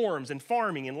reforms in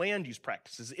farming and land use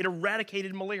practices. It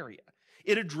eradicated malaria.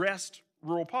 It addressed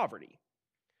rural poverty.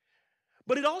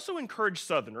 But it also encouraged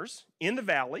Southerners in the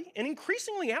valley and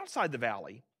increasingly outside the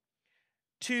valley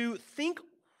to think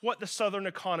what the Southern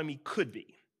economy could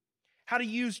be, how to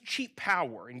use cheap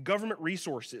power and government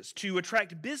resources to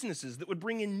attract businesses that would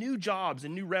bring in new jobs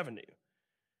and new revenue.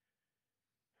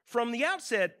 From the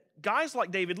outset, guys like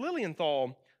David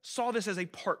Lilienthal saw this as a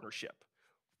partnership.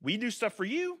 We do stuff for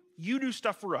you, you do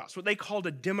stuff for us, what they called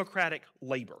a democratic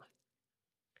labor.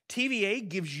 TVA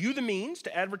gives you the means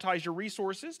to advertise your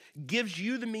resources, gives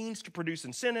you the means to produce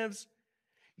incentives.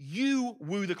 You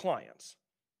woo the clients.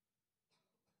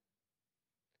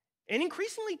 And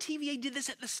increasingly, TVA did this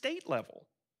at the state level.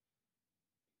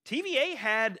 TVA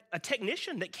had a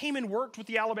technician that came and worked with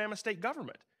the Alabama state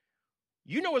government.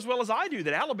 You know as well as I do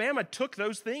that Alabama took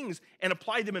those things and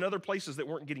applied them in other places that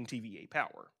weren't getting TVA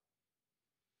power.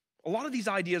 A lot of these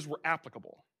ideas were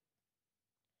applicable.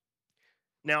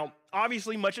 Now,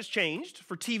 obviously, much has changed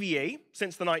for TVA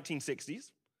since the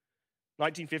 1950s,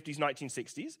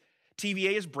 1960s.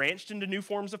 TVA has branched into new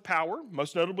forms of power,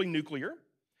 most notably nuclear.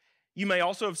 You may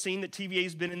also have seen that TVA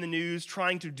has been in the news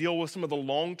trying to deal with some of the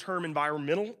long-term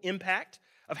environmental impact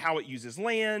of how it uses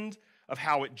land, of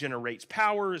how it generates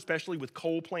power, especially with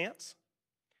coal plants.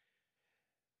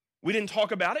 We didn't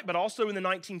talk about it, but also in the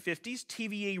 1950s,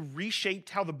 TVA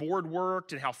reshaped how the board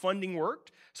worked and how funding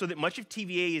worked so that much of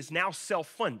TVA is now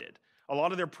self-funded. A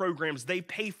lot of their programs they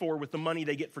pay for with the money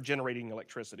they get for generating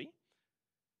electricity.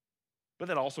 But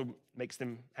that also makes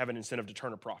them have an incentive to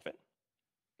turn a profit.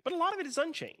 But a lot of it is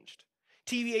unchanged.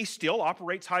 TVA still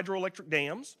operates hydroelectric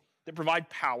dams that provide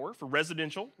power for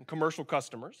residential and commercial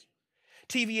customers.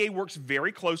 TVA works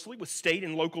very closely with state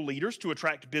and local leaders to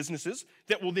attract businesses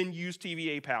that will then use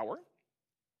TVA power.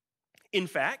 In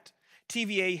fact,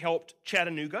 TVA helped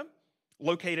Chattanooga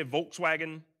locate a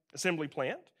Volkswagen assembly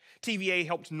plant. TVA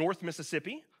helped North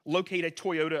Mississippi locate a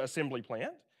Toyota assembly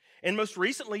plant. And most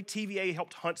recently, TVA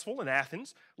helped Huntsville and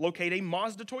Athens locate a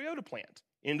Mazda Toyota plant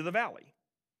into the valley.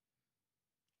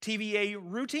 TVA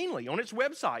routinely on its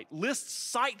website lists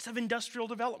sites of industrial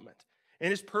development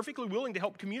and is perfectly willing to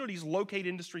help communities locate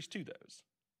industries to those.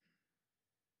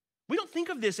 We don't think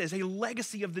of this as a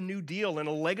legacy of the New Deal and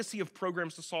a legacy of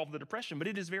programs to solve the Depression, but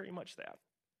it is very much that.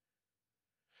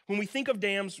 When we think of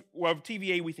dams, well,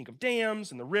 TVA, we think of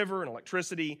dams and the river and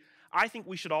electricity. I think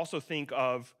we should also think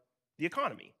of the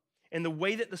economy and the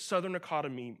way that the Southern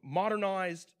economy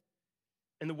modernized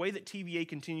and the way that TVA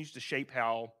continues to shape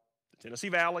how the Tennessee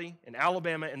Valley and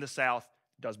Alabama and the South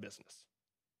does business.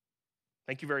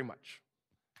 Thank you very much.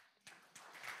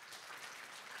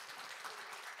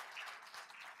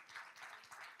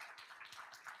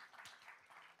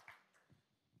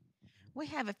 We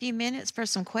have a few minutes for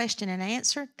some question and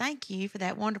answer. Thank you for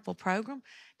that wonderful program.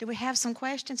 Do we have some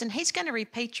questions? And he's going to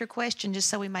repeat your question just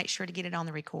so we make sure to get it on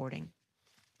the recording.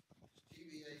 Is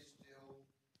TVA still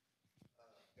government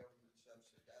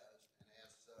subsidized, and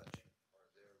as such, are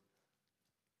their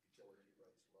utility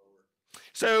rates lower?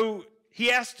 So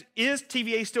he asked, is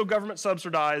TVA still government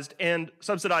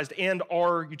subsidized and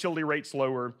are utility rates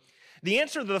lower? The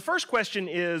answer to the first question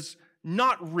is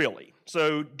not really.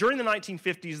 So during the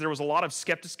 1950s, there was a lot of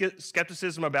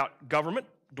skepticism about government.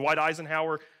 Dwight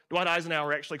Eisenhower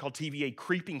actually called TVA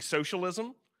creeping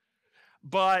socialism.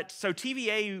 But so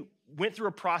TVA went through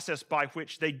a process by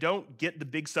which they don't get the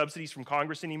big subsidies from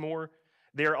Congress anymore.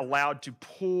 They're allowed to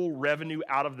pull revenue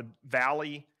out of the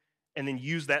valley and then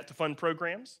use that to fund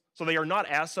programs. So they are not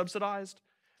as subsidized,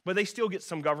 but they still get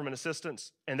some government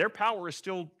assistance, and their power is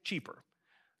still cheaper.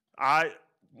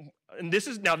 This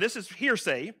is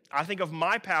hearsay. I think of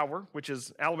my power, which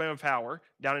is Alabama Power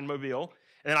down in Mobile,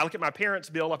 and then I look at my parents'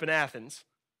 bill up in Athens.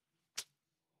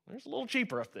 There's a little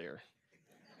cheaper up there.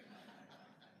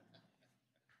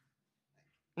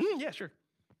 Yeah, sure.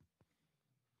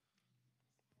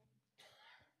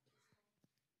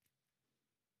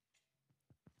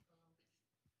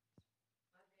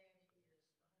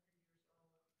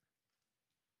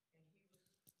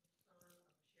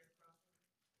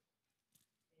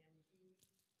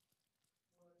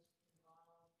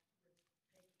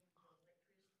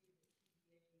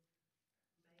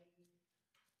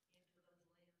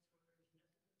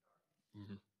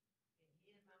 Mm-hmm. And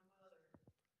he and my mother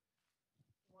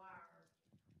wired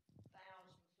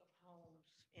thousands of homes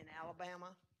in Alabama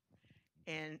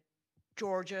and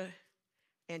Georgia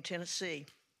and Tennessee.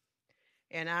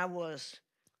 And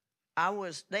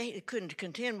they couldn't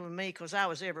contend with me because I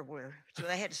was everywhere. So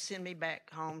they had to send me back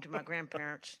home to my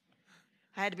grandparents.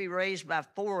 I had to be raised by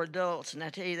 4 adults, and I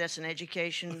tell you, that's an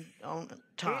education on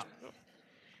top.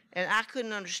 And I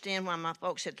couldn't understand why my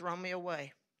folks had thrown me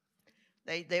away.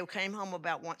 They came home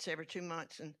about once every 2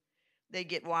 months, and they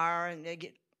get wire and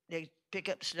they pick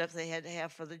up the stuff they had to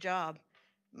have for the job.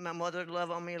 My mother would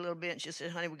love on me a little bit, and she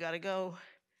said, "Honey, we got to go."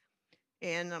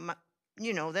 And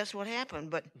that's what happened.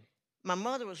 But my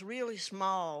mother was really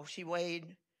small. She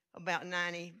weighed about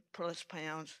 90 plus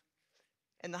pounds,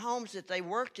 and the homes that they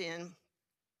worked in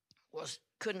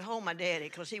couldn't hold my daddy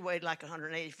because he weighed like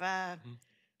 185. Mm-hmm.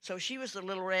 So she was the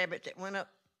little rabbit that went up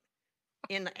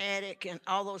in the attic and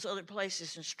all those other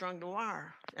places and strung the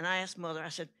wire. And I asked Mother, I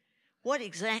said, "What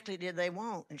exactly did they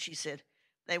want?" And she said,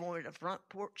 they wanted a front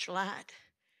porch light,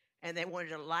 and they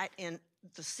wanted a light in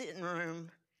the sitting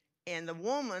room, and the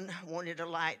woman wanted a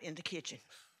light in the kitchen.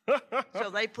 So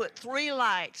they put 3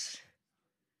 lights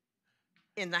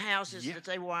in the houses that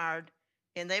they wired,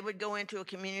 and they would go into a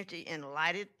community and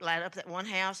light up that one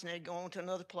house, and they'd go on to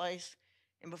another place.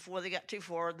 And before they got too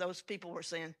far, those people were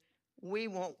saying, "We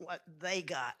want what they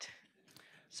got."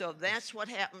 So that's what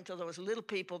happened to those little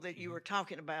people that you were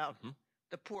talking about, mm-hmm.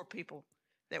 the poor people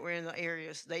that were in the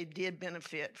areas. They did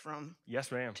benefit from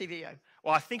yes, ma'am. TVA.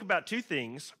 Well, I think about 2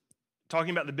 things,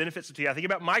 talking about the benefits of TVA. I think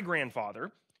about my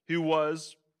grandfather, who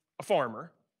was a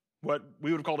farmer, what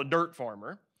we would have called a dirt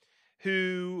farmer,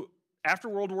 who, after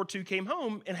World War II, came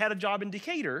home and had a job in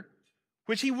Decatur,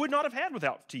 which he would not have had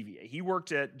without TVA. He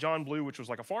worked at John Blue, which was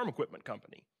like a farm equipment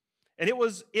company. And it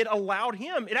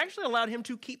actually allowed him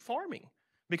to keep farming,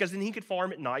 because then he could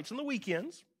farm at nights and the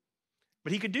weekends,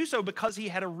 but he could do so because he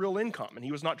had a real income and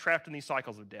he was not trapped in these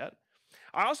cycles of debt.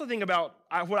 I also think about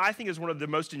what I think is one of the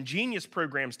most ingenious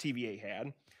programs TVA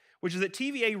had, which is that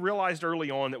TVA realized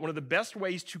early on that one of the best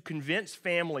ways to convince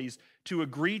families to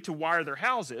agree to wire their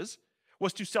houses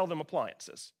was to sell them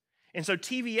appliances. And so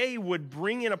TVA would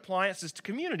bring in appliances to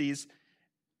communities,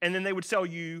 and then they would sell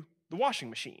you the washing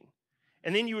machine.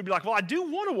 And then you would be like, "Well, I do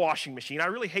want a washing machine. I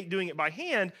really hate doing it by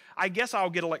hand. I guess I'll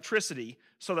get electricity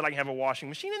so that I can have a washing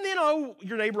machine." And then,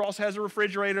 your neighbor also has a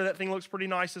refrigerator. That thing looks pretty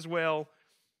nice as well.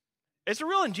 It's a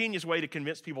real ingenious way to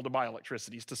convince people to buy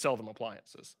electricity, is to sell them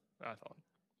appliances, I thought.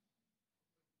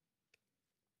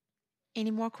 Any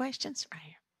more questions? Right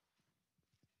here.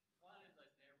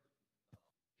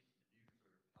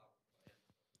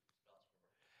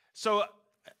 So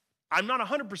I'm not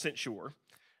 100% sure.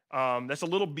 That's a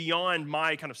little beyond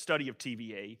my kind of study of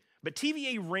TVA. But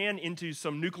TVA ran into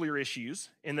some nuclear issues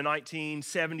in the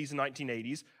 1970s and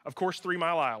 1980s. Of course, 3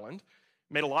 Mile Island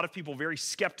made a lot of people very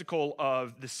skeptical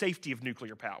of the safety of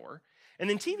nuclear power. And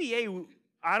then TVA,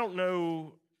 I don't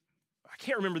know, I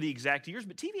can't remember the exact years,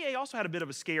 but TVA also had a bit of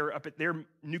a scare up at their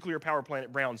nuclear power plant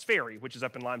at Browns Ferry, which is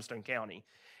up in Limestone County.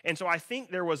 And so I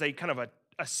think there was a kind of a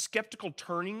skeptical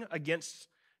turning against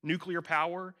nuclear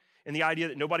power and the idea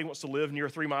that nobody wants to live near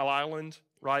 3 Mile Island,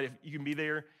 right, if you can be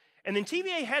there. And then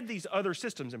TVA had these other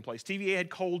systems in place. TVA had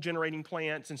coal generating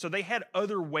plants, and so they had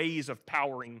other ways of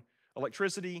powering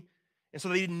electricity, and so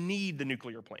they didn't need the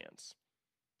nuclear plants.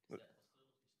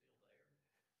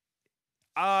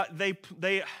 I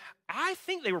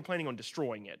think they were planning on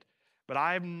destroying it, but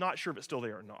I'm not sure if it's still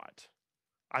there or not.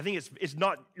 I think it's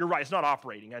not, you're right, it's not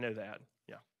operating, I know that,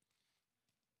 yeah.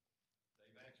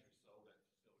 They've actually sold that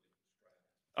facility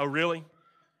to scrap. Oh, really?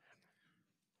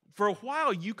 For a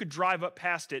while, you could drive up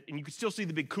past it, and you could still see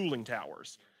the big cooling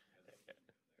towers.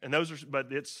 And those are,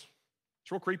 but it's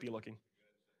real creepy looking.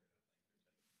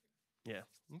 Yeah,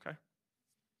 okay.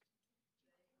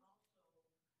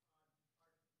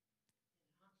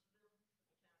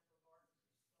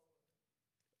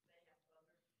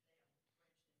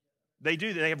 They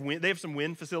do. They have some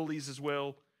wind facilities as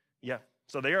well. Yeah.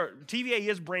 So TVA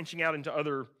is branching out into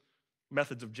other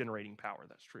methods of generating power.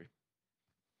 That's true.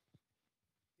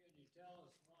 Can you tell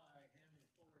us why Henry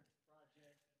Ford's project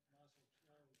at Muscle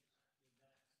Shoals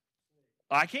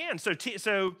did not succeed? I can.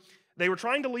 So they were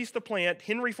trying to lease the plant.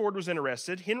 Henry Ford was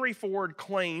interested. Henry Ford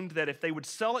claimed that if they would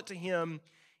sell it to him,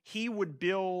 he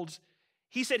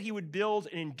said he would build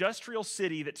an industrial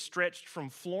city that stretched from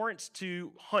Florence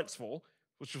to Huntsville,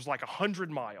 which was like 100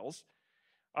 miles,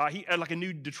 like a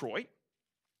new Detroit.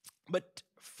 But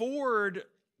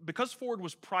because Ford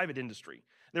was private industry,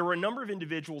 there were a number of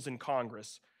individuals in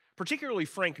Congress, particularly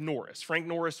Frank Norris. Frank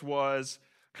Norris was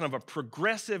kind of a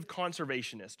progressive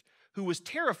conservationist who was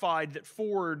terrified that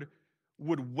Ford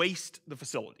would waste the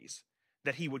facilities,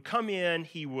 that he would come in,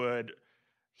 he would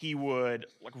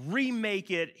like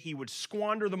remake it, he would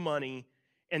squander the money,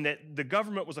 and that the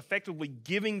government was effectively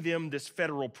giving them this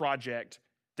federal project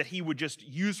that he would just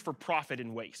use for profit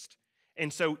and waste.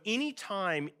 And so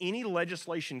anytime any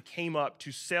legislation came up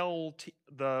to sell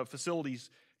the facilities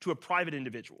to a private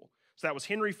individual, so that was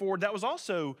Henry Ford, that was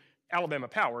also Alabama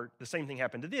Power, the same thing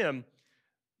happened to them,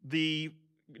 the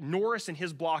Norris and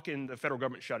his block in the federal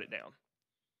government shut it down.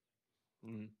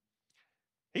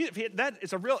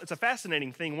 It's a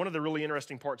fascinating thing. One of the really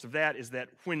interesting parts of that is that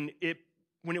when it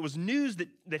was news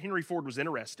that Henry Ford was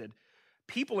interested,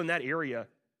 people in that area,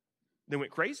 they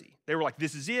went crazy. They were like,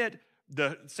 this is it.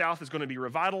 The South is going to be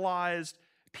revitalized.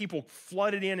 People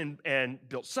flooded in and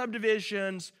built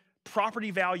subdivisions.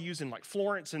 Property values in like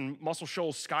Florence and Muscle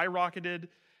Shoals skyrocketed.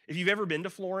 If you've ever been to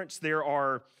Florence, there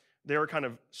are kind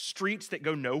of streets that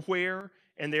go nowhere,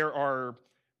 and there are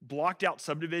blocked out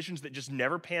subdivisions that just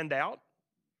never panned out.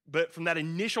 But from that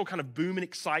initial kind of boom and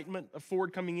excitement of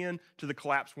Ford coming in to the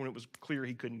collapse when it was clear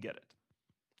he couldn't get it.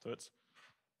 So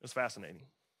it's fascinating.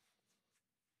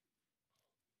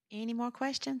 Any more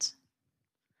questions?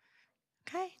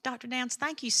 Okay, Dr. Downs,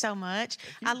 thank you so much.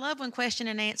 I love when question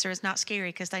and answer is not scary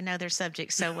because they know their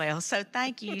subject so well. So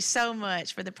thank you so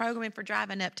much for the program and for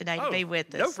driving up today to be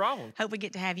with us. No problem. Hope we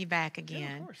get to have you back again.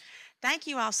 Yeah, of course. Thank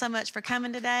you all so much for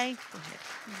coming today. Go ahead.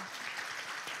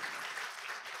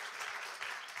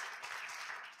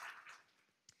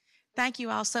 Thank you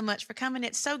all so much for coming.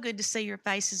 It's so good to see your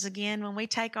faces again. When we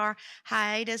take our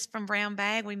hiatus from Brown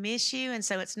Bag, we miss you, and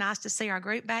so it's nice to see our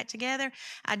group back together.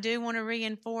 I do want to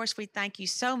reinforce, we thank you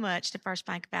so much to First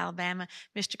Bank of Alabama.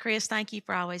 Mr. Chris, thank you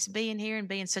for always being here and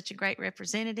being such a great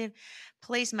representative.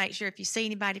 Please make sure if you see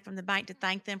anybody from the bank to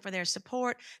thank them for their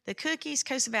support. The Cookies,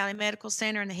 Coosa Valley Medical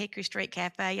Center, and the Hickory Street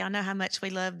Cafe, y'all know how much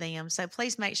we love them. So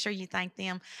please make sure you thank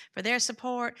them for their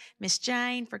support. Miss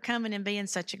Jane for coming and being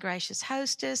such a gracious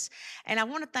hostess. And I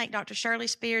want to thank Dr. Shirley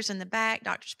Spears in the back.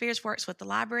 Dr. Spears works with the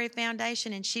Library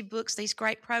Foundation, and she books these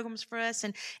great programs for us.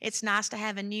 And it's nice to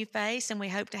have a new face, and we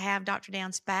hope to have Dr.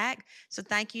 Downs back. So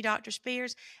thank you, Dr.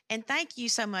 Spears. And thank you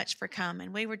so much for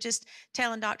coming. We were just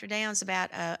telling Dr. Downs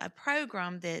about a program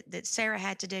that Sarah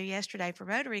had to do yesterday for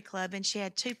Rotary Club, and she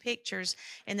had 2 pictures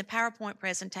in the PowerPoint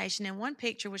presentation, and one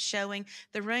picture was showing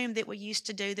the room that we used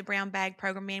to do the brown bag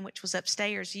program in, which was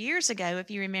upstairs years ago,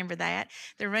 if you remember that.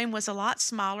 The room was a lot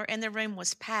smaller, and the room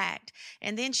was packed.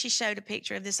 And then she showed a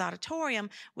picture of this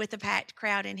auditorium with a packed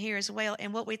crowd in here as well.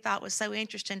 And what we thought was so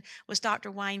interesting was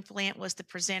Dr. Wayne Flint was the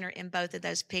presenter in both of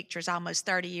those pictures, almost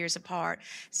 30 years apart.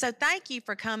 So thank you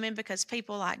for coming, because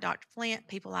people like Dr. Flint,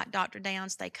 people like Dr.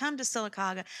 Downs, they come to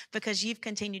Sylacauga because you've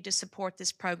continued to support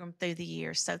this program through the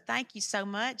years. So thank you so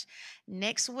much.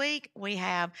 Next week, we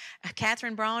have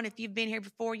Catherine Braun. If you've been here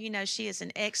before, you know she is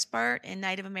an expert in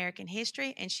Native American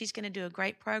history, and she's going to do a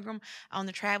great program on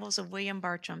the travels of William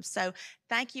Bertram. So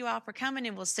thank you all for coming,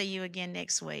 and we'll see you again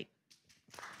next week.